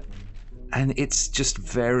open it, and it's just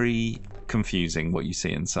very confusing what you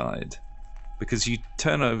see inside. Because you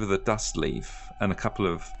turn over the dust leaf and a couple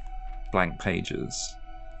of blank pages,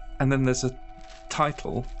 and then there's a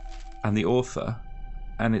title and the author,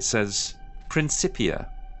 and it says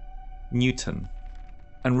Principia, Newton.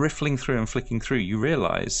 And riffling through and flicking through, you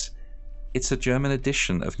realise it's a German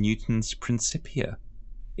edition of Newton's Principia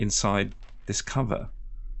inside this cover.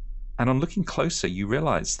 And on looking closer, you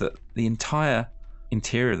realise that the entire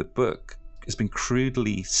interior of the book has been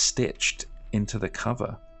crudely stitched into the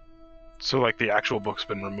cover. So, like, the actual book's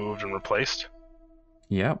been removed and replaced?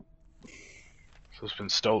 Yep. So it's been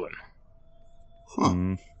stolen. Huh.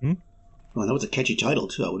 Mm-hmm. Well, that was a catchy title,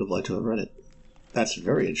 too. I would have liked to have read it. That's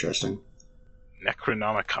very interesting.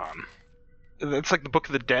 Necronomicon. It's like the Book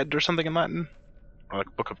of the Dead or something in Latin? Or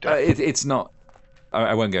like Book of Death? It's not...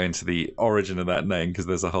 I won't go into the origin of that name because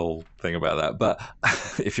there's a whole thing about that, but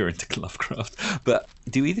if you're into Lovecraft. But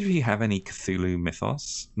do either of you have any Cthulhu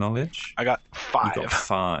mythos knowledge? I got 5. You got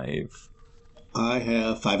 5. I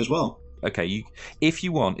have 5 as well. Okay, if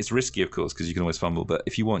you want, it's risky, of course, because you can always fumble, but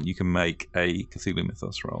if you want, you can make a Cthulhu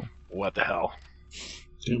mythos roll. What the hell?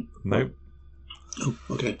 Yeah. Nope. Oh,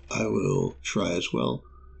 okay. I will try as well.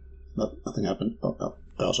 Nothing happened. Oh, no.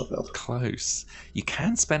 I also failed. Close. You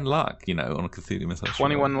can spend luck, on a Cthulhu mythos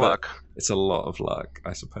 21 roll, luck. It's a lot of luck,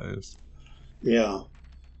 I suppose. Yeah.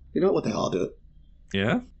 You know what the hell? I'll do it.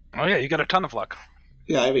 Yeah? Oh yeah, you got a ton of luck.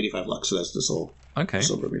 Yeah, I have 85 luck, so this will Okay.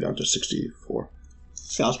 bring me down to 64.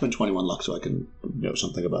 Yeah, I'll spend 21 luck so I can know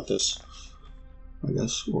something about this. I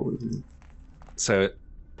guess. So,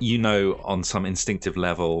 on some instinctive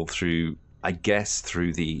level through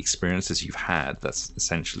the experiences you've had, that's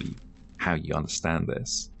essentially how you understand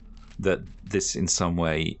this, that this in some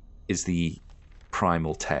way is the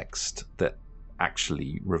primal text that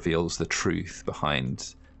actually reveals the truth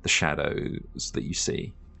behind the shadows that you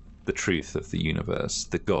see, the truth of the universe,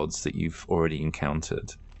 the gods that you've already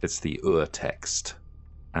encountered. It's the ur-text,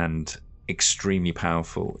 and extremely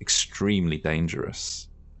powerful, extremely dangerous,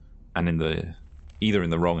 and either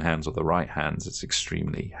in the wrong hands or the right hands, it's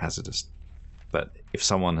extremely hazardous. But if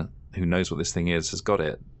someone who knows what this thing is has got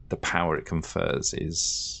it, the power it confers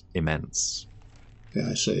is immense. Yeah,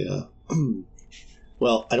 I say,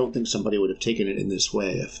 well, I don't think somebody would have taken it in this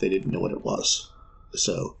way if they didn't know what it was.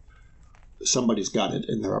 So, somebody's got it,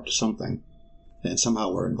 and they're up to something, and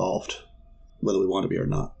somehow we're involved, whether we want to be or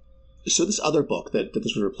not. So this other book that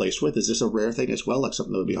this was replaced with, is this a rare thing as well, like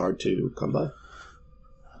something that would be hard to come by?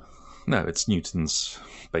 No, it's Newton's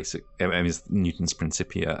it's Newton's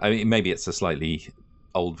Principia. I mean, maybe it's a slightly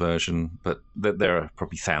old version, but there are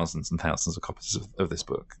probably thousands and thousands of copies of this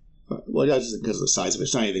book. Well, yeah, just because of the size of it.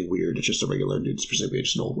 It's not anything weird. It's just a regular Newton's Principia,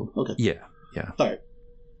 just an old one. Okay. Yeah. All right.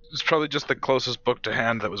 It's probably just the closest book to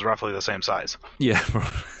hand that was roughly the same size. Yeah.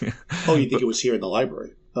 Oh, you think it was here in the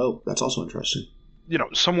library? Oh, that's also interesting.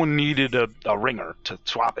 Someone needed a ringer to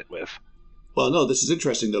swap it with. Well, no, this is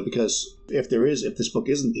interesting, though, because if this book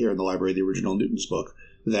isn't here in the library, the original Newton's book,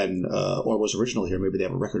 then, or was original here, maybe they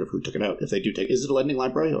have a record of who took it out. If they do is it a lending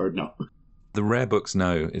library or no? The rare books,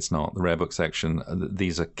 no, it's not. The rare book section,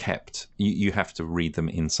 these are kept. You have to read them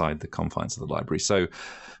inside the confines of the library. So,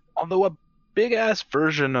 Although a big-ass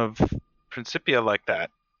version of Principia like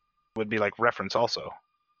that would be like reference also.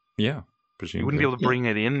 yeah, presumably. You wouldn't be able to bring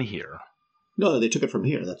it in here. No, they took it from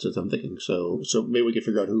here. That's what I'm thinking. So maybe we could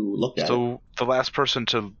figure out who looked at it. So the last person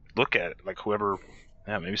to look at it, like whoever,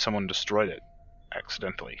 maybe someone destroyed it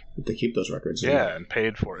accidentally. They keep those records. Yeah, and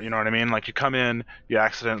paid for it. You know what I mean? Like you come in, you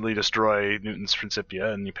accidentally destroy Newton's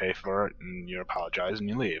Principia, and you pay for it, and you apologize, and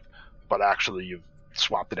you leave. But actually, you've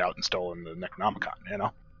swapped it out and stolen the Necronomicon. You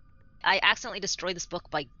know? I accidentally destroyed this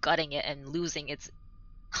book by gutting it and losing its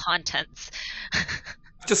contents.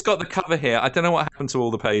 Just got the cover here. I don't know what happened to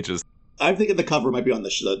all the pages. I'm thinking the cover might be on the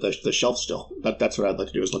shelf still. That's what I'd like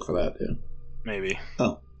to do, is look for that. Yeah. Maybe.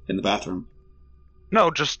 Oh, in the bathroom.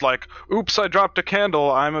 No, just like, oops, I dropped a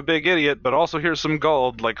candle. I'm a big idiot, but also here's some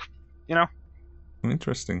gold. Like, you know?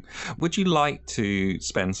 Interesting. Would you like to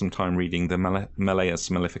spend some time reading the Malleus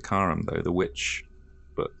Maleficarum, though, the witch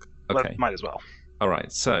book? Okay. Might as well. All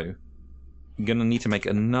right, so I'm going to need to make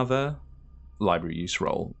another library use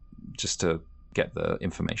roll just to get the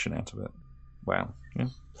information out of it. Wow. Yeah.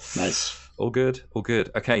 Nice. All good, all good.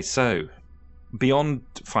 Okay, so beyond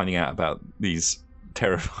finding out about these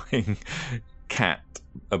terrifying cat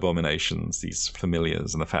abominations, these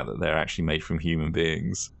familiars, and the fact that they're actually made from human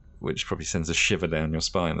beings, which probably sends a shiver down your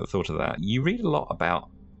spine at the thought of that, you read a lot about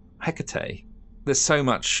Hecate. There's so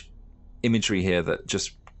much imagery here that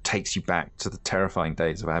just takes you back to the terrifying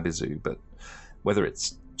days of Abizu, but whether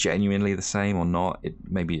it's genuinely the same or not, it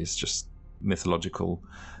maybe is just mythological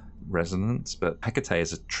resonance. But Hecate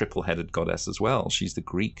is a triple-headed goddess as well. She's the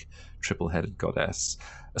Greek triple-headed goddess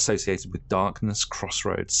associated with darkness,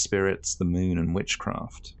 crossroads, spirits, the moon, and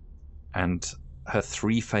witchcraft. And her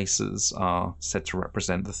three faces are said to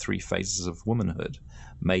represent the three phases of womanhood: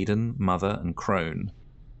 maiden, mother, and crone.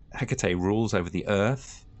 Hecate rules over the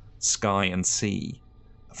earth, sky, and sea.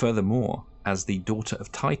 Furthermore, as the daughter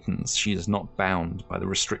of Titans, she is not bound by the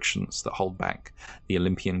restrictions that hold back the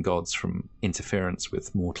Olympian gods from interference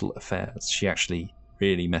with mortal affairs. She actually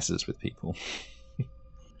really messes with people.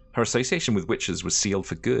 Her association with witches was sealed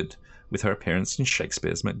for good with her appearance in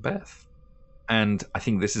Shakespeare's Macbeth. And I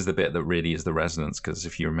think this is the bit that really is the resonance, because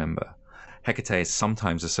if you remember, Hecate is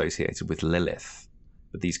sometimes associated with Lilith,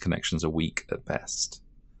 but these connections are weak at best.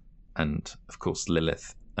 And, of course,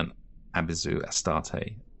 Lilith and Abizu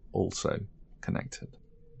Astarte also connected.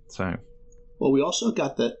 So, well, we also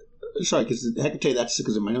got that. Sorry, because Hecate, that's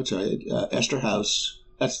because of my notes. Esther House,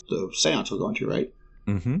 that's the seance we're going to, right?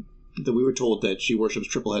 Mm-hmm. That we were told that she worships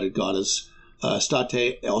triple-headed goddess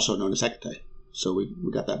Astarte, also known as Hecate. So we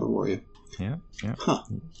got that before you. Yeah. Huh.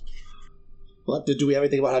 Well, do we have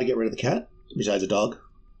anything about how to get rid of the cat besides a dog?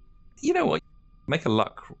 You know what? Make a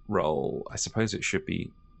luck roll. I suppose it should be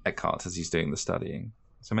Eckhart as he's doing the studying.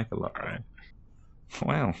 So make a luck roll.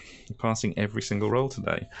 Wow, you're passing every single roll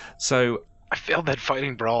today. So I failed that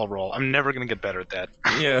fighting brawl roll. I'm never going to get better at that.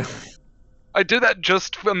 Yeah. I do that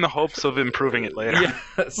just in the hopes of improving it later.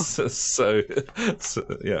 Yeah, so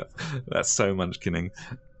yeah, that's so munchkinning.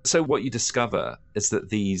 So what you discover is that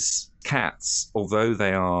these cats, although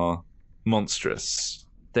they are monstrous,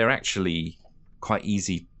 they're actually quite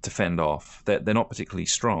easy to fend off. They're not particularly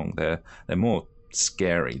strong. They're more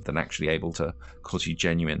scary than actually able to cause you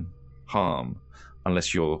genuine harm,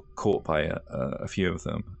 unless you're caught by a few of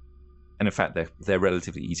them. And in fact, they're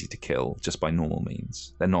relatively easy to kill just by normal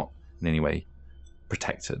means. They're not in any way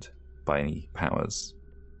protected by any powers.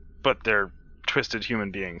 But they're twisted human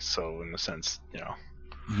beings, so in a sense,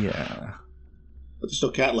 Yeah. But they're still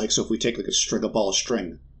cat-like, so if we take like a ball of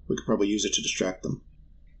string, we could probably use it to distract them.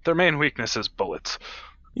 Their main weakness is bullets.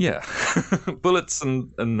 Yeah. Bullets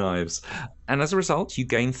and knives. And as a result, you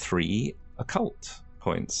gain 3 occult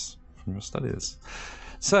points from your studies.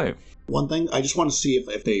 So, one thing, I just want to see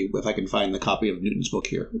if I can find the copy of Newton's book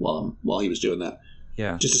here while he was doing that.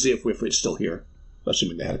 Yeah. Just to see if it's still here,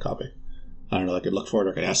 assuming they had a copy. I don't know. I could look for it,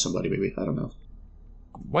 or I could ask somebody. Maybe, I don't know.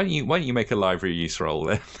 Why don't you make a library use roll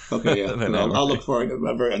then? Okay, yeah. I'll look for it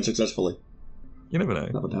very unsuccessfully. You never know.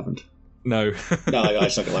 Nothing happened. No. No, I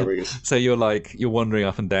suck at library use. So you're wandering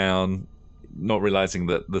up and down, not realizing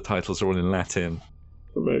that the titles are all in Latin.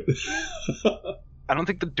 Right. I don't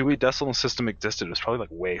think the Dewey Decimal System existed. It was probably like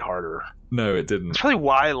way harder. No, it didn't. It's probably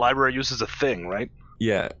why library use is a thing, right?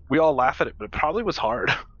 Yeah. We all laugh at it, but it probably was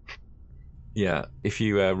hard. Yeah, if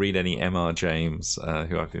you read any M.R. James,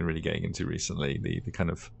 who I've been really getting into recently, the kind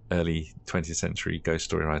of early 20th century ghost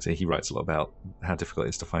story writer, he writes a lot about how difficult it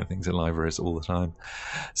is to find things in libraries all the time.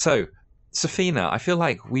 So, Safina, I feel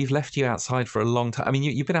like we've left you outside for a long time. I mean,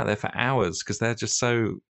 you've been out there for hours because they're just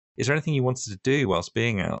so Is there anything you wanted to do whilst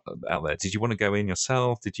being out there? Did you want to go in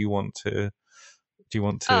yourself? Do you want to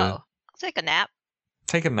Oh, I'll take a nap.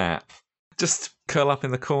 take a nap? Just curl up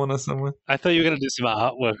in the corner somewhere? I thought you were going to do some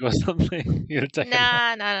artwork or something. You're gonna take a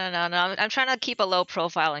nap. No. I'm trying to keep a low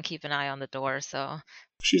profile and keep an eye on the door, so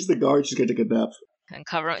She's the guard. She's going to take a nap. and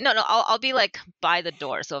cover. No. I'll be like by the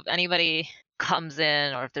door, so if anybody comes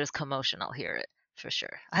in or if there's commotion, I'll hear it for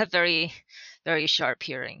sure. I have very, very sharp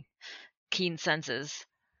hearing, keen senses.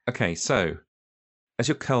 Okay, so as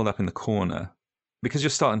you're curled up in the corner, because you're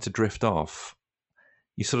starting to drift off,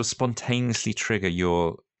 you sort of spontaneously trigger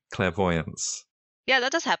your clairvoyance. Yeah,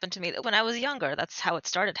 that does happen to me. When I was younger, that's how it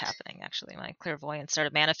started happening, actually. My clairvoyance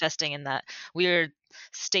started manifesting in that weird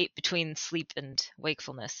state between sleep and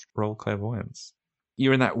wakefulness. Roll clairvoyance.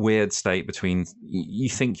 You're in that weird state between you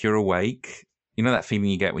think you're awake. You know that feeling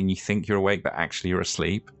you get when you think you're awake, but actually you're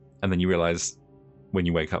asleep? And then you realize when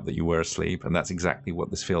you wake up that you were asleep. And that's exactly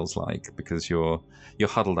what this feels like, because you're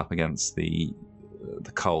huddled up against the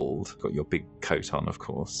cold. Got your big coat on, of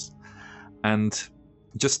course. And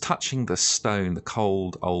just touching the stone, the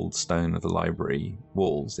cold old stone of the library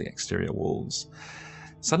walls, the exterior walls,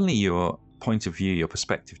 suddenly your point of view, your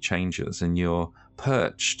perspective changes, and you're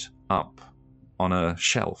perched up on a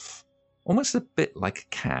shelf, almost a bit like a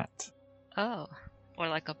cat. Oh, or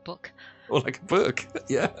like a book. Or like a book,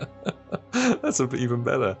 yeah. That's even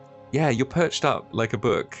better. Yeah, you're perched up like a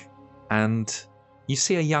book, and you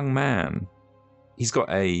see a young man. He's got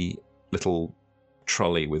a little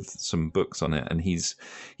trolley with some books on it, and he's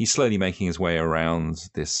slowly making his way around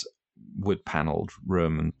this wood-paneled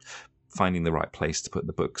room and finding the right place to put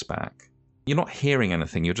the books back. You're not hearing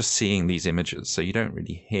anything, you're just seeing these images, so you don't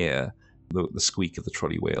really hear the squeak of the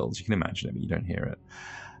trolley wheels. You can imagine it, but you don't hear it.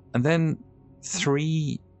 And then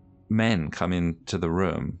 3 men come into the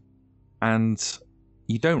room, and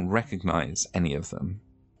you don't recognize any of them.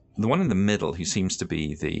 The one in the middle, who seems to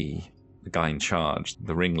be the guy in charge,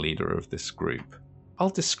 the ringleader of this group, I'll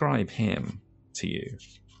describe him to you.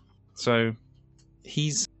 So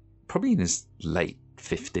he's probably in his late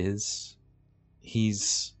 50s.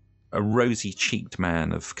 He's a rosy-cheeked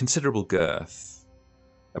man of considerable girth,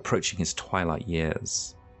 approaching his twilight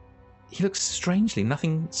years. He looks strangely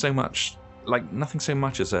nothing so much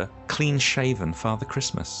as a clean-shaven Father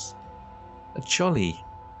Christmas. A jolly,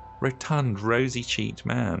 rotund, rosy-cheeked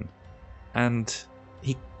man. And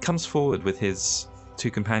he comes forward with his 2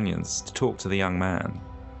 companions to talk to the young man.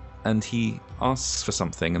 And he asks for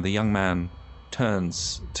something, and the young man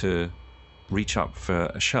turns to reach up for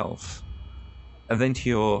a shelf. And then, to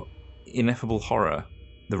your ineffable horror,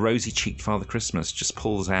 the rosy-cheeked Father Christmas just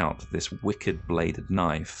pulls out this wicked bladed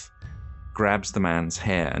knife, grabs the man's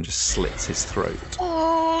hair, and just slits his throat.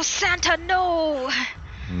 Oh, Santa, no!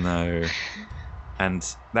 No.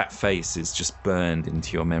 And that face is just burned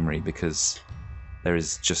into your memory, because there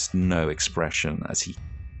is just no expression as he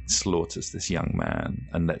slaughters this young man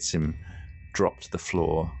and lets him drop to the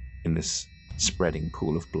floor in this spreading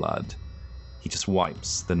pool of blood. He just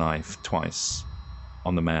wipes the knife twice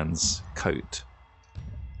on the man's coat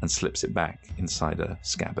and slips it back inside a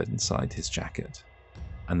scabbard inside his jacket.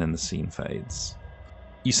 And then the scene fades.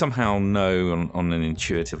 You somehow know on an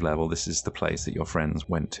intuitive level this is the place that your friends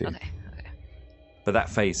went to. Okay. But that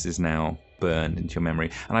face is now burned into your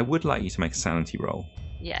memory. And I would like you to make a sanity roll.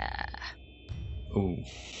 Yeah. Ooh.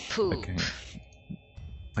 Poop. Okay.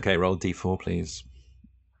 Okay, roll D4, please.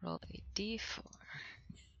 Roll a D4.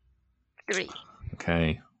 3.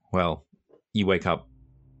 Okay. Well, you wake up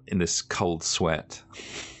in this cold sweat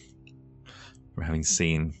from having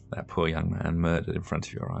seen that poor young man murdered in front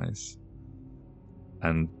of your eyes.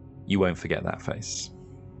 And you won't forget that face.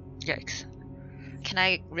 Yikes. Can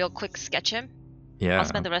I real quick sketch him? Yeah. I'll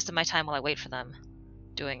spend the rest of my time while I wait for them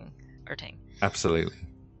doing Erting. Absolutely.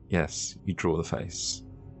 Yes, you draw the face.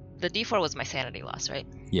 The D4 was my sanity loss, right?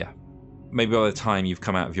 Yeah. Maybe by the time you've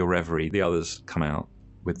come out of your reverie, the others come out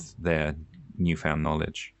with their newfound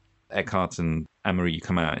knowledge. Eckhart and Anne-Marie, you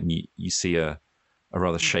come out and you see a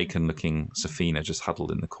rather shaken-looking Safina just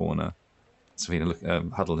huddled in the corner.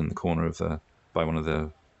 Safina huddled in the corner of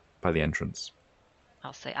by the entrance.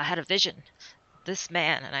 I'll say, I had a vision. This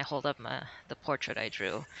man, and I hold up the portrait I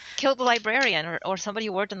drew, killed the librarian or somebody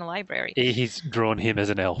who worked in the library. He's drawn him as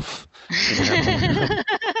an elf. It's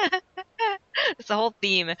the whole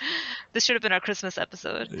theme. This should have been our Christmas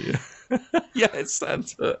episode. Yeah, yeah, it's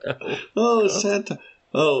Santa. Oh, Santa.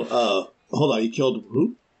 Oh, hold on. You killed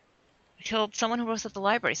who? He killed someone who works at the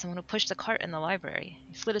library, someone who pushed the cart in the library.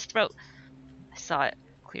 He slit his throat. I saw it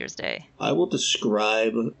clear as day. I will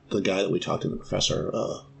describe the guy that we talked to, the professor,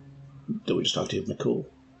 that we just talked to, McCool.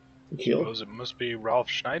 Suppose it must be Ralph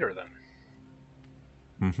Schneider then.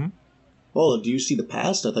 Mm-hmm. Oh, do you see the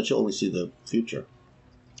past? I thought you only see the future.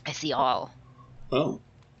 I see all. Oh.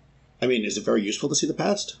 I mean, is it very useful to see the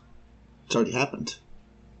past? It's already happened.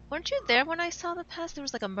 Weren't you there when I saw the past? There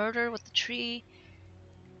was like a murder with the tree,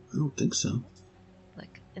 I don't think so.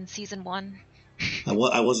 like in season 1.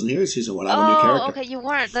 I wasn't here in season 1. I'm a new character. Okay, you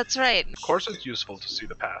weren't. That's right. Of course, it's useful to see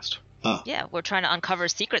the past. Ah, Yeah, we're trying to uncover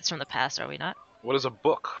secrets from the past, are we not? What is a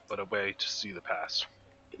book but a way to see the past?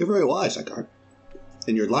 you're very wise, Eckhart.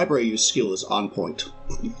 And your library use skill is on point.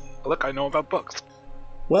 Look, I know about books.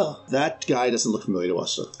 Well, that guy doesn't look familiar to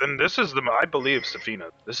us, sir. Then this is I believe, Safina,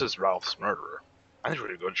 this is Ralph's murderer. I think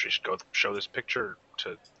we should go show this picture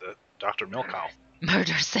to the Dr. Milkow.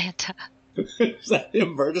 Murder Santa. Is that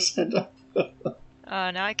him, Murder Santa?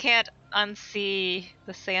 Now I can't unsee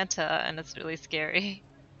the Santa, and it's really scary.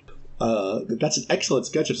 That's an excellent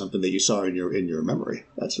sketch of something that you saw in your memory.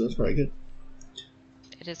 That's very good.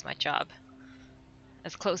 It is my job.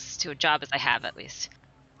 As close to a job as I have, at least.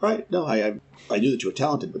 Right? No, I knew that you were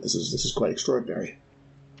talented, but this is quite extraordinary.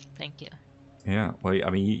 Thank you. Yeah, well,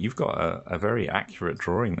 I mean, you've got a very accurate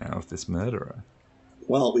drawing now of this murderer.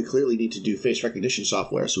 Well, we clearly need to do face recognition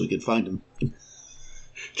software so we can find him.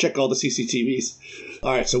 Check all the CCTVs.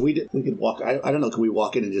 All right, so we could walk. I don't know. Can we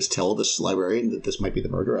walk in and just tell this librarian that this might be the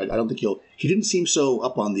murderer? I don't think he didn't seem so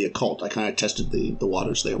up on the occult. I kind of tested the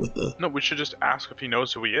waters there with the. No, we should just ask if he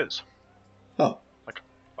knows who he is. Oh.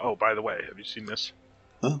 Oh, by the way, have you seen this?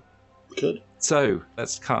 Oh, good. So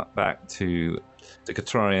let's cut back to the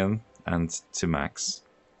Catorian and to Max.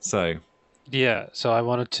 So Yeah, so I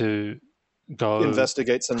wanted to go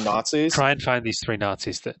Investigate some Nazis. try and find these 3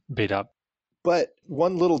 Nazis that beat up. But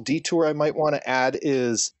one little detour I might want to add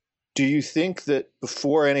is, do you think that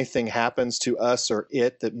before anything happens to us or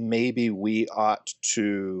it, that maybe we ought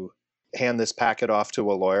to hand this packet off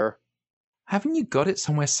to a lawyer? haven't you got it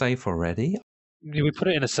somewhere safe already? We put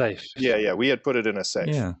it in a safe. Yeah, we had put it in a safe.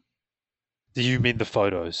 Yeah. Do you mean the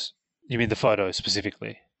photos? You mean the photos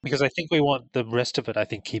specifically? Because I think we want the rest of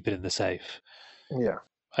it, keep it in the safe. Yeah.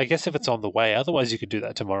 I guess if it's on the way, otherwise you could do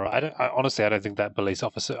that tomorrow. Honestly, I don't think that police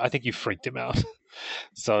officer, I think you freaked him out.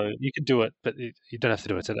 So you can do it, but you don't have to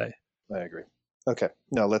do it today. I agree. Okay,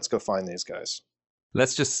 now let's go find these guys.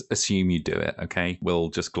 Let's just assume you do it, okay? We'll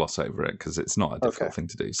just gloss over it because it's not a difficult thing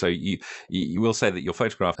to do. So you will say that your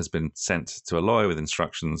photograph has been sent to a lawyer with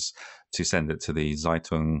instructions to send it to the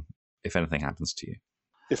Zeitung if anything happens to you.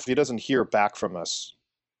 If he doesn't hear back from us.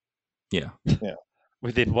 Yeah.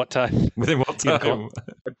 Within what time? Within what time?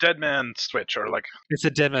 A dead man switch, or like It's a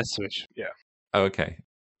dead man switch. Oh, okay.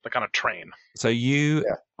 like on a train. So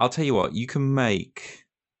I'll tell you what, you can make,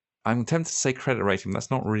 I'm tempted to say credit rating, but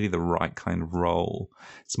that's not really the right kind of role.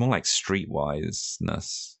 It's more like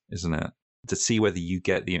streetwiseness, isn't it? To see whether you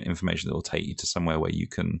get the information that will take you to somewhere where you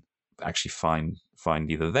can actually find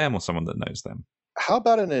either them or someone that knows them. How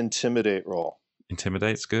about an intimidate roll?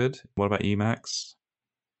 Intimidate's good. What about you, Max?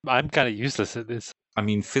 I'm kind of useless at this. I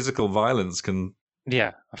mean, physical violence can...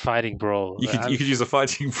 Yeah, a fighting brawl. You could use a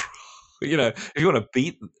fighting brawl. You know, if you want to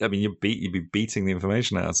beat... I mean, you'd be beating the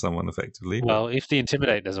information out of someone effectively. Well, if the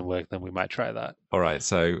intimidate doesn't work, then we might try that. All right,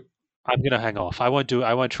 so... I'm going to hang off. I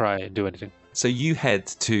won't try and do anything. So you head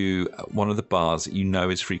to one of the bars that you know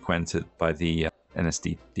is frequented by the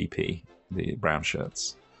NSDP, the brown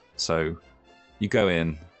shirts. So you go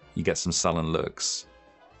in, you get some sullen looks,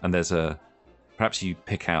 and perhaps you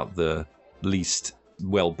pick out the least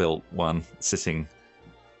well-built one sitting,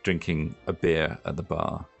 drinking a beer at the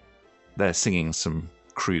bar. They're singing some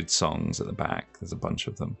crude songs at the back. There's a bunch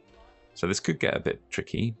of them. So this could get a bit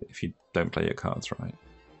tricky if you don't play your cards right.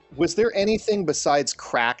 Was there anything besides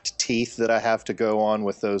cracked teeth that I have to go on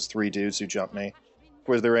with those 3 dudes who jumped me?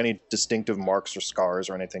 Were there any distinctive marks or scars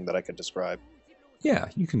or anything that I could describe? Yeah,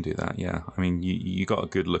 you can do that, yeah. I mean, you got a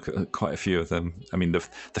good look at quite a few of them. I mean, the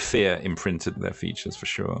fear imprinted their features for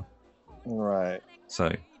sure. Right.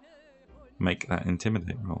 So, make that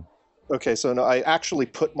intimidate roll. Okay, so no, I actually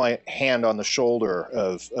put my hand on the shoulder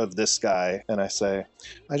of this guy, and I say,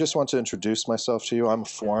 I just want to introduce myself to you. I'm a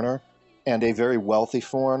foreigner, and a very wealthy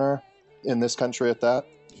foreigner in this country at that.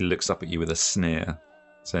 He looks up at you with a sneer,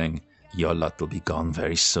 saying, "Your lot will be gone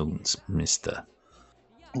very soon, mister."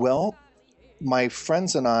 Well, my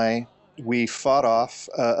friends and I, we fought off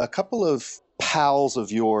a couple of pals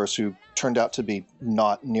of yours who turned out to be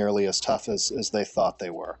not nearly as tough as they thought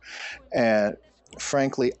they were. And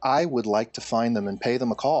frankly, I would like to find them and pay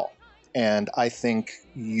them a call. And I think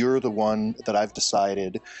you're the one that I've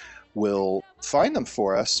decided will find them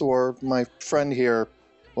for us, or my friend here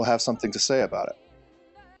will have something to say about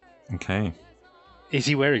it. Okay. Is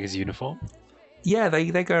he wearing his uniform? Yeah,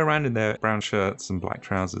 they go around in their brown shirts and black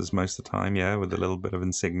trousers most of the time, yeah, with a little bit of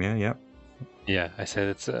insignia, yep. Yeah, I said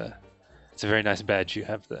it's a very nice badge you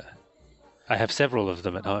have there. I have several of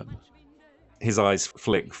them at home. His eyes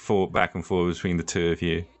flick back and forth between the two of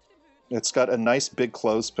you. It's got a nice big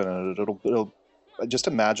clothespin in it. It'll just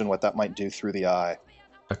imagine what that might do through the eye.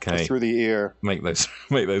 Okay. Or through the ear. Make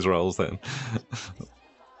those rolls then.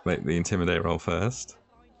 Make the intimidate roll first.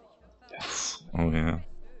 Yes. Oh yeah.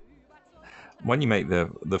 Why don't you make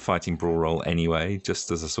the fighting brawl roll anyway,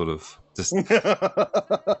 just as a sort of just.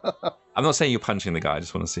 I'm not saying you're punching the guy. I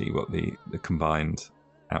just want to see what the combined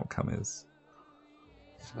outcome is.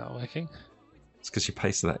 It's not working. It's because you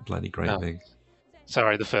pasted that bloody great big.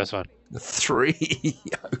 Sorry, the first one. 3.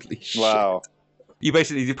 Holy shit! Wow. You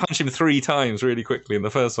punch him 3 times really quickly, and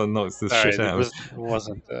the first one knocks the shit out. It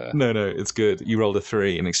wasn't. No, it's good. You rolled a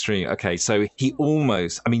 3 in extreme. Okay, so he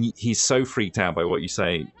almost. I mean, he's so freaked out by what you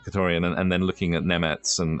say, Katorian, and then looking at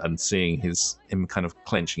Nemetz and seeing him kind of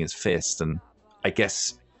clenching his fist, and I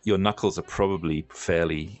guess your knuckles are probably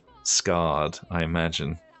fairly scarred, I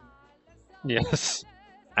imagine. Yes.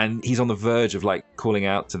 And he's on the verge of like calling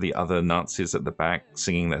out to the other Nazis at the back,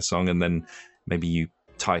 singing their song, and then maybe you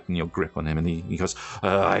tighten your grip on him, and he goes,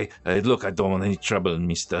 look, I don't want any trouble,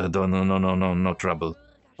 mister. No trouble.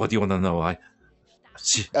 What do you want to know?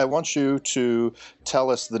 I want you to tell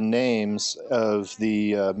us the names of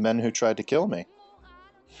the men who tried to kill me.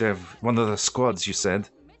 They're one of the squads, you said?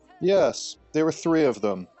 Yes, there were 3 of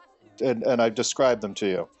them, and I've described them to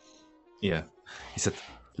you. Yeah. He said,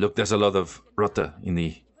 look, there's a lot of rotter in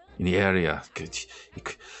the area.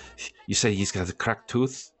 You say he's got a cracked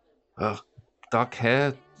tooth? Dark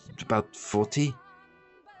hair, about 40?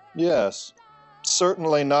 Yes.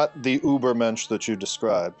 Certainly not the Ubermensch that you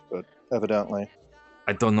described, but evidently.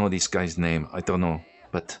 I don't know this guy's name. I don't know.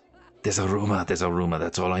 But there's a rumor.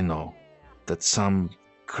 That's all I know. That some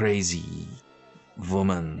crazy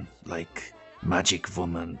woman, like magic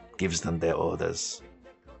woman, gives them their orders.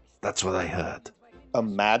 That's what I heard. A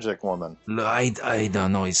magic woman? I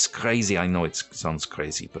don't know. It's crazy. I know it sounds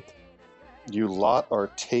crazy, but... You lot are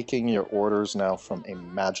taking your orders now from a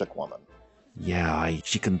magic woman. Yeah,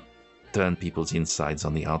 she can turn people's insides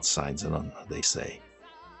on the outsides, and they say.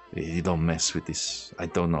 You don't mess with this. I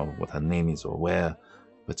don't know what her name is or where,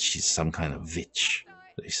 but she's some kind of witch,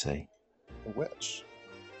 they say. A witch?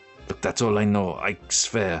 Look, that's all I know. I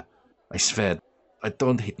swear.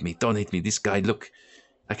 Don't hit me. This guy, look.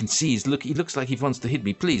 I can see he looks like he wants to hit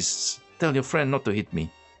me. Please, tell your friend not to hit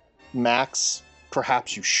me. Max,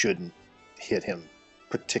 perhaps you shouldn't hit him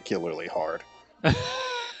particularly hard.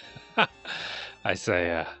 I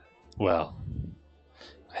say, well,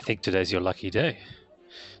 I think today's your lucky day.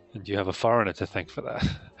 And you have a foreigner to thank for that.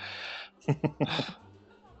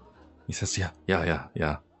 He says, yeah.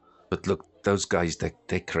 But look, those guys,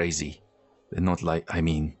 they're crazy. They're not like,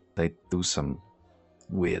 they do some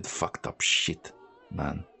weird, fucked up shit,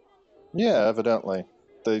 man. Yeah, evidently.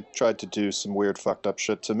 They tried to do some weird, fucked up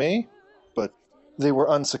shit to me, but they were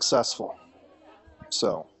unsuccessful.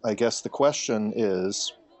 So, I guess the question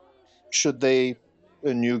is, should they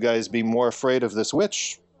and you guys be more afraid of this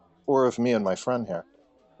witch or of me and my friend here?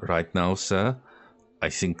 Right now, sir, I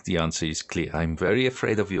think the answer is clear. I'm very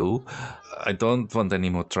afraid of you. I don't want any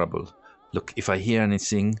more trouble. Look, if I hear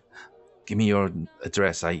anything, give me your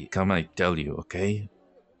address. I tell you, okay?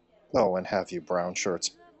 Oh, and have you brown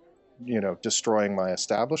shirts, destroying my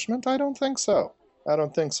establishment? I don't think so.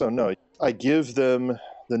 No. I give them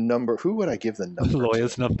the number. Who would I give the number? The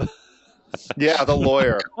lawyer's to? number. Yeah, the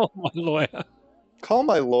lawyer. Call my lawyer. Call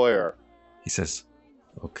my lawyer. He says,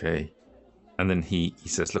 okay. And then he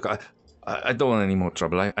says, look, I don't want any more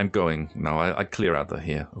trouble. I'm going now. I clear out of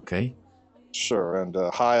here, okay? Sure, and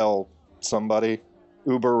heil somebody.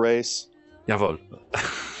 Uber race. Jawohl.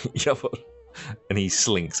 Jawohl. And he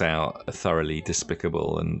slinks out, a thoroughly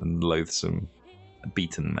despicable and loathsome,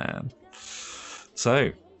 beaten man.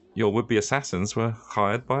 So, your would-be assassins were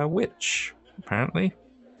hired by a witch, apparently.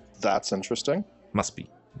 That's interesting. Must be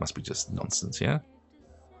just nonsense, yeah?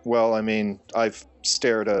 Well, I've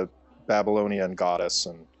stared a Babylonian goddess,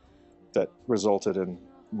 and that resulted in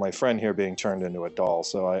my friend here being turned into a doll,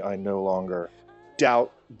 so I no longer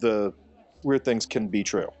doubt the weird things can be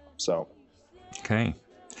true. So, okay.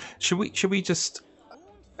 Should we just...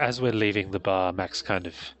 As we're leaving the bar, Max kind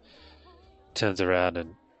of turns around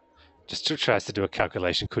and just tries to do a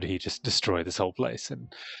calculation. Could he just destroy this whole place?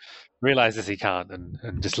 And realizes he can't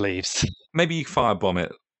and just leaves. Maybe you firebomb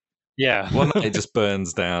it. Yeah. One night it just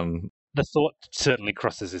burns down. The thought certainly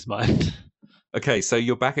crosses his mind. Okay, so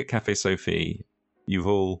you're back at Cafe Sophie. You've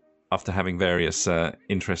all, after having various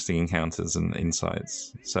interesting encounters and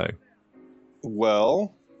insights. So,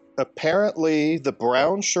 Well, apparently the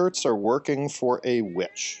brown shirts are working for a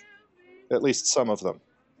witch. At least some of them.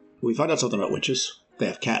 We found out something about witches. They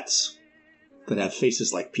have cats that have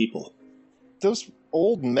faces like people, Those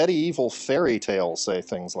old medieval fairy tales say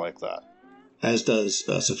things like that. as does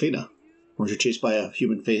Safina. Weren't you chased by a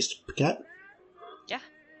human-faced cat? Yeah.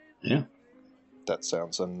 Yeah. That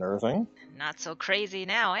sounds unnerving. Not so crazy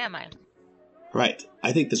now, am I? Right.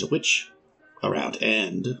 I think there's a witch around,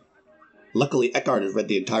 and luckily Eckhart has read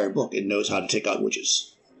the entire book and knows how to take out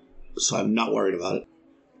witches. So I'm not worried about it.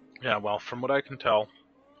 Yeah, well, from what I can tell,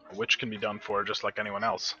 a witch can be done for just like anyone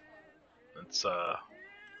else. It's the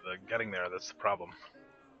getting there that's the problem.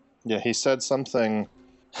 Yeah, he said something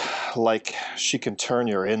like she can turn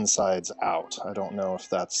your insides out. I don't know if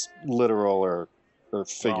that's literal or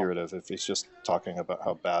figurative, if he's just talking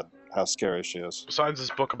about how scary she is. Besides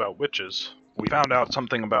this book about witches, we found out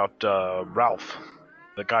something about Ralph,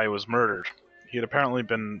 the guy who was murdered. He had apparently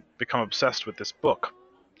become obsessed with this book.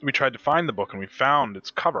 We tried to find the book and we found its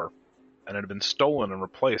cover, and it had been stolen and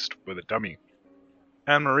replaced with a dummy.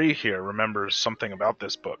 Anne-Marie here remembers something about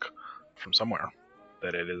this book from somewhere,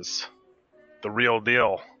 that it is the real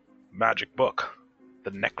deal magic book, the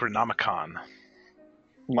Necronomicon.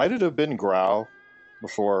 Might it have been Grau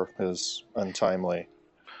before his untimely?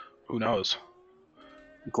 Who knows?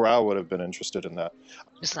 Grau would have been interested in that.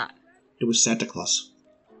 It's not. It was Santa Claus.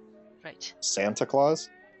 Right. Santa Claus?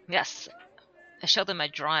 Yes. I showed them my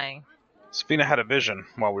drawing. Safina had a vision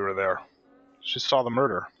while we were there. She saw the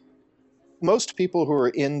murder. Most people who are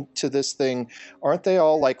into this thing, aren't they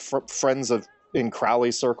all like friends of in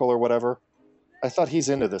Crowley's circle or whatever? I thought he's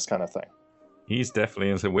into this kind of thing. He's definitely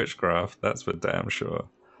into witchcraft, that's for damn sure.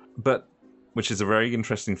 But, which is a very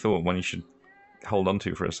interesting thought, one you should hold on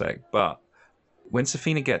to for a sec. But when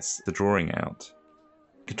Safina gets the drawing out,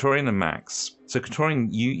 Katorian and Max. So Katorian,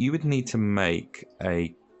 you would need to make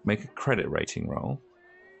a credit rating roll.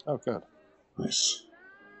 Oh, good. Nice.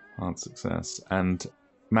 Hard success. And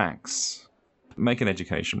Max, make an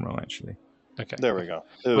education roll, actually. Okay. There we go.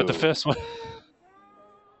 But the Ooh. first one.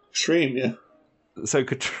 Extreme, yeah. So,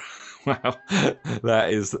 wow, that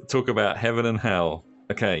is, talk about heaven and hell.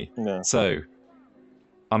 Okay, Yeah. so,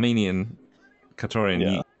 Armenian, Katorian,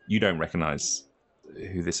 Yeah. you don't recognize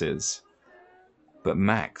who this is. But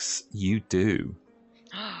Max, you do.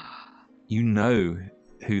 You know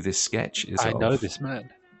who this sketch is I of. know this man.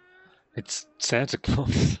 It's Santa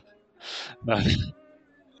Claus. No.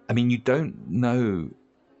 I mean, you don't know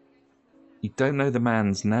the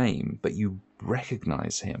man's name, but you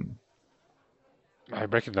recognize him. I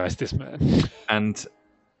recognize this man. And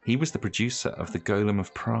he was the producer of The Golem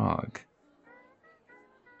of Prague.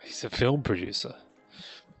 He's a film producer.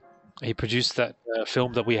 He produced that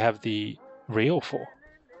film that we have the reel for.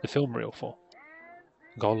 The film reel for.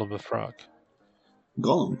 Golem of Prague.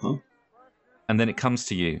 Gollum, huh? And then it comes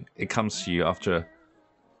to you. It comes to you after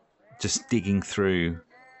just digging through,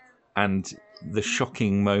 and the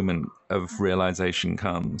shocking moment of realization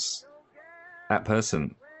comes. That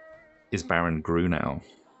person is Baron Grunau.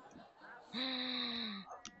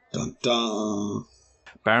 Dun dun.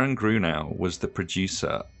 Baron Grunau was the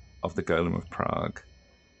producer of The Golem of Prague,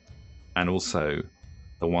 and also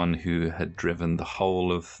the one who had driven the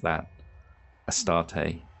whole of that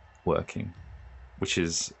Astarte working, which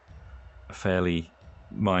is a fairly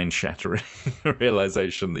mind-shattering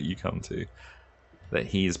realization that you come to, that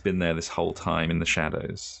he's been there this whole time in the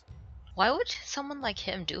shadows. Why would someone like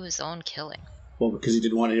him do his own killing? Well, because he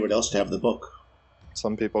didn't want anyone else to have the book.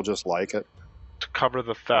 Some people just like it. To cover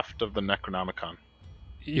the theft of the Necronomicon.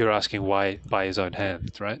 You're asking why by his own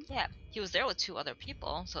hands, right? Yeah, he was there with 2 other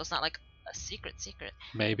people, so it's not like a secret.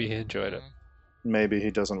 Maybe he enjoyed it. Maybe he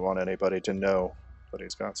doesn't want anybody to know that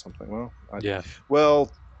he's got something. Yeah.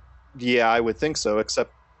 Well, yeah, I would think so,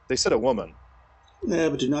 except they said a woman. Yeah,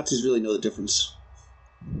 but do Nazis really know the difference?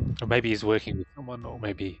 Or maybe he's working with someone, or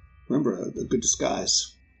maybe... Remember, a good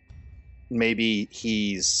disguise. Maybe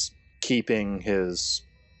he's keeping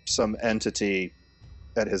some entity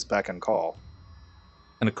at his beck and call.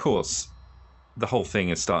 And of course, the whole thing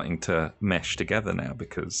is starting to mesh together now,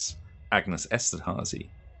 because Agnes Esterhazy,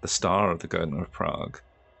 the star of the Golem of Prague,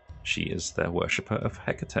 she is their worshipper of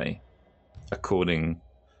Hecate, according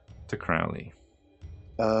to Crowley.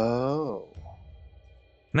 Oh.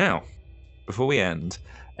 Now, before we end,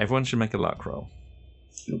 everyone should make a luck roll.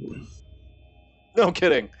 Oh, boy. No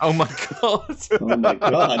kidding. Oh my god! Oh my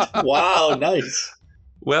god. Wow, nice.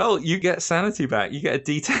 Well, you get sanity back. You get a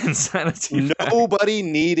D10 sanity back. Nobody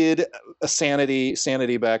needed a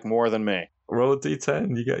sanity back more than me. Roll a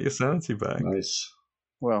D10, you get your sanity back. Nice.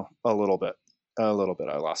 Well, a little bit. I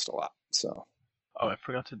lost a lot, so. Oh, I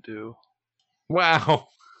forgot to do Wow.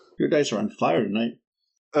 Your dice are on fire tonight.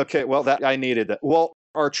 Okay, well, that I needed that. Well,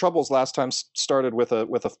 our troubles last time started with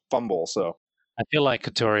a fumble, so I feel like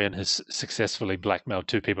Katorian has successfully blackmailed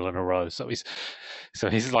 2 people in a row, so he's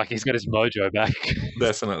got his mojo back.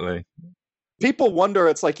 Definitely. people wonder.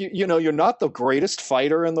 It's like you're not the greatest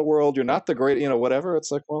fighter in the world. You're not the great, whatever.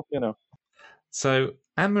 It's like, well, So,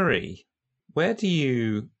 Anne-Marie, where do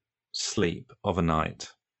you sleep of a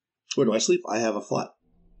night? Where do I sleep? I have a flat.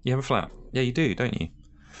 You have a flat. Yeah, you do, don't you?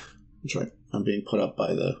 That's right. I'm being put up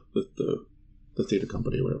by the theater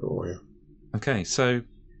company or whatever we're here. Okay, so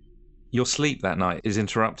your sleep that night is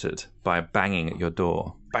interrupted by a banging at your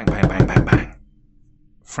door. Bang, bang, bang, bang, bang.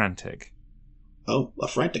 Frantic. Oh, a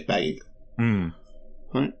frantic banging. Mm.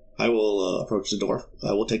 All right. I will approach the door.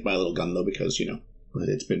 I will take my little gun, though, because,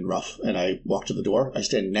 it's been rough. And I walk to the door. I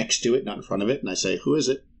stand next to it, not in front of it, and I say, "Who is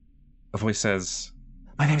it?" A voice says,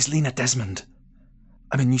 "My name is Lena Desmond.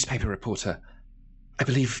 I'm a newspaper reporter. I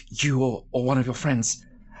believe you or one of your friends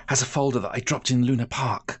has a folder that I dropped in Luna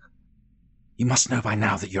Park. You must know by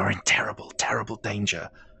now that you're in terrible, terrible danger.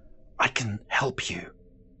 I can help you.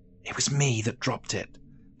 It was me that dropped it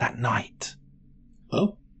that night."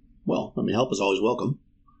 Oh? Well, help is always welcome.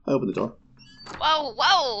 I open the door. Whoa,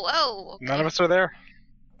 whoa, whoa. Okay. None of us are there.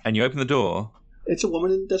 And you open the door, It's a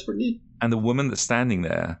woman in desperate need. and the woman that's standing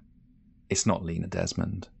there, it's not Lena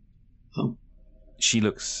Desmond. Oh.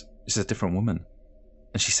 She's a different woman.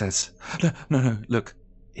 And she says, No, look,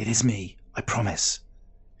 it is me, I promise.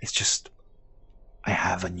 It's just, I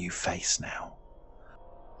have a new face now.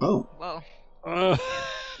 Oh. Whoa.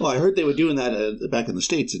 Well, I heard they were doing that back in the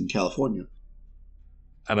States, in California.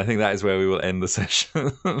 And I think that is where we will end the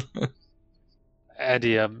session.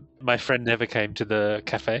 Andy, my friend never came to the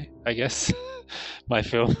cafe, I guess. my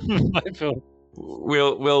film.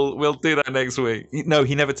 We'll do that next week. No,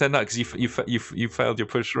 he never turned up because you failed your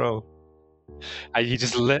push roll. He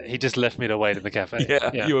just left me to wait in the cafe.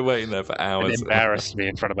 Yeah, you were waiting there for hours. And embarrassed me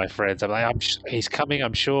in front of my friends. I'm like, he's coming.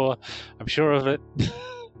 I'm sure of it.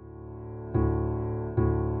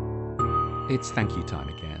 It's thank you time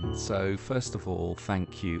again. So first of all,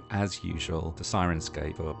 thank you as usual to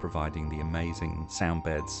Sirenscape for providing the amazing sound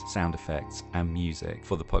beds, sound effects and music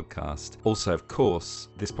for the podcast. Also, of course,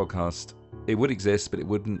 this podcast, it would exist, but it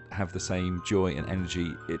wouldn't have the same joy and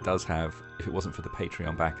energy it does have if it wasn't for the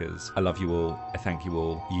Patreon backers. I love you all. I thank you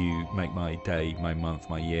all. You make my day, my month,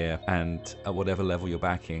 my year. And at whatever level you're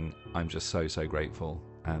backing, I'm just so, so grateful.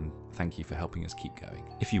 And thank you for helping us keep going.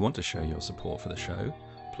 If you want to show your support for the show,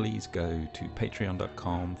 please go to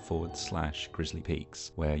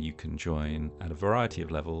patreon.com/grizzlypeaks, where you can join at a variety of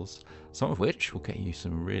levels, some of which will get you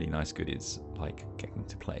some really nice goodies, like getting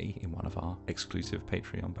to play in one of our exclusive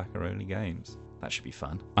Patreon backer-only games. That should be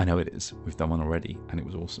fun. I know it is. We've done one already, and it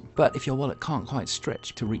was awesome. But if your wallet can't quite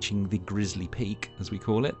stretch to reaching the Grizzly Peak, as we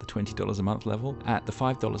call it, the $20 a month level, at the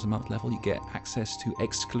 $5 a month level, you get access to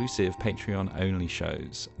exclusive Patreon-only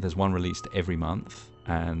shows. There's one released every month,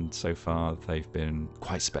 and so far they've been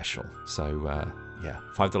quite special. So yeah,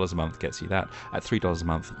 $5 a month gets you that. At $3 a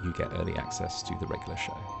month, you get early access to the regular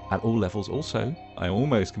show. At all levels also, I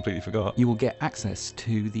almost completely forgot, you will get access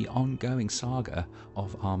to the ongoing saga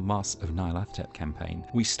of our Mask of Nyarlathotep campaign.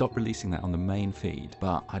 We stopped releasing that on the main feed,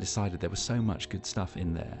 but I decided there was so much good stuff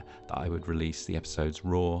in there that I would release the episodes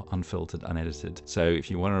raw, unfiltered, unedited. So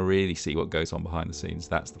if you want to really see what goes on behind the scenes,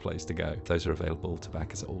 that's the place to go. Those are available to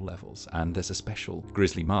backers at all levels. And there's a special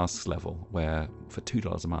Grizzly Masks level where for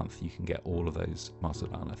 $2 a month you can get all of those Mask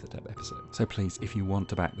of Nyarlathotep episodes. So please, if you want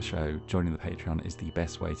to back the show, joining the Patreon is the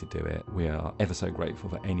best way to do it. We are ever so grateful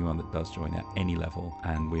for anyone that does join at any level,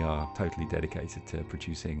 and we are totally dedicated to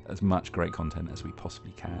producing as much great content as we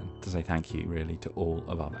possibly can. To say thank you really to all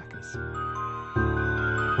of our backers.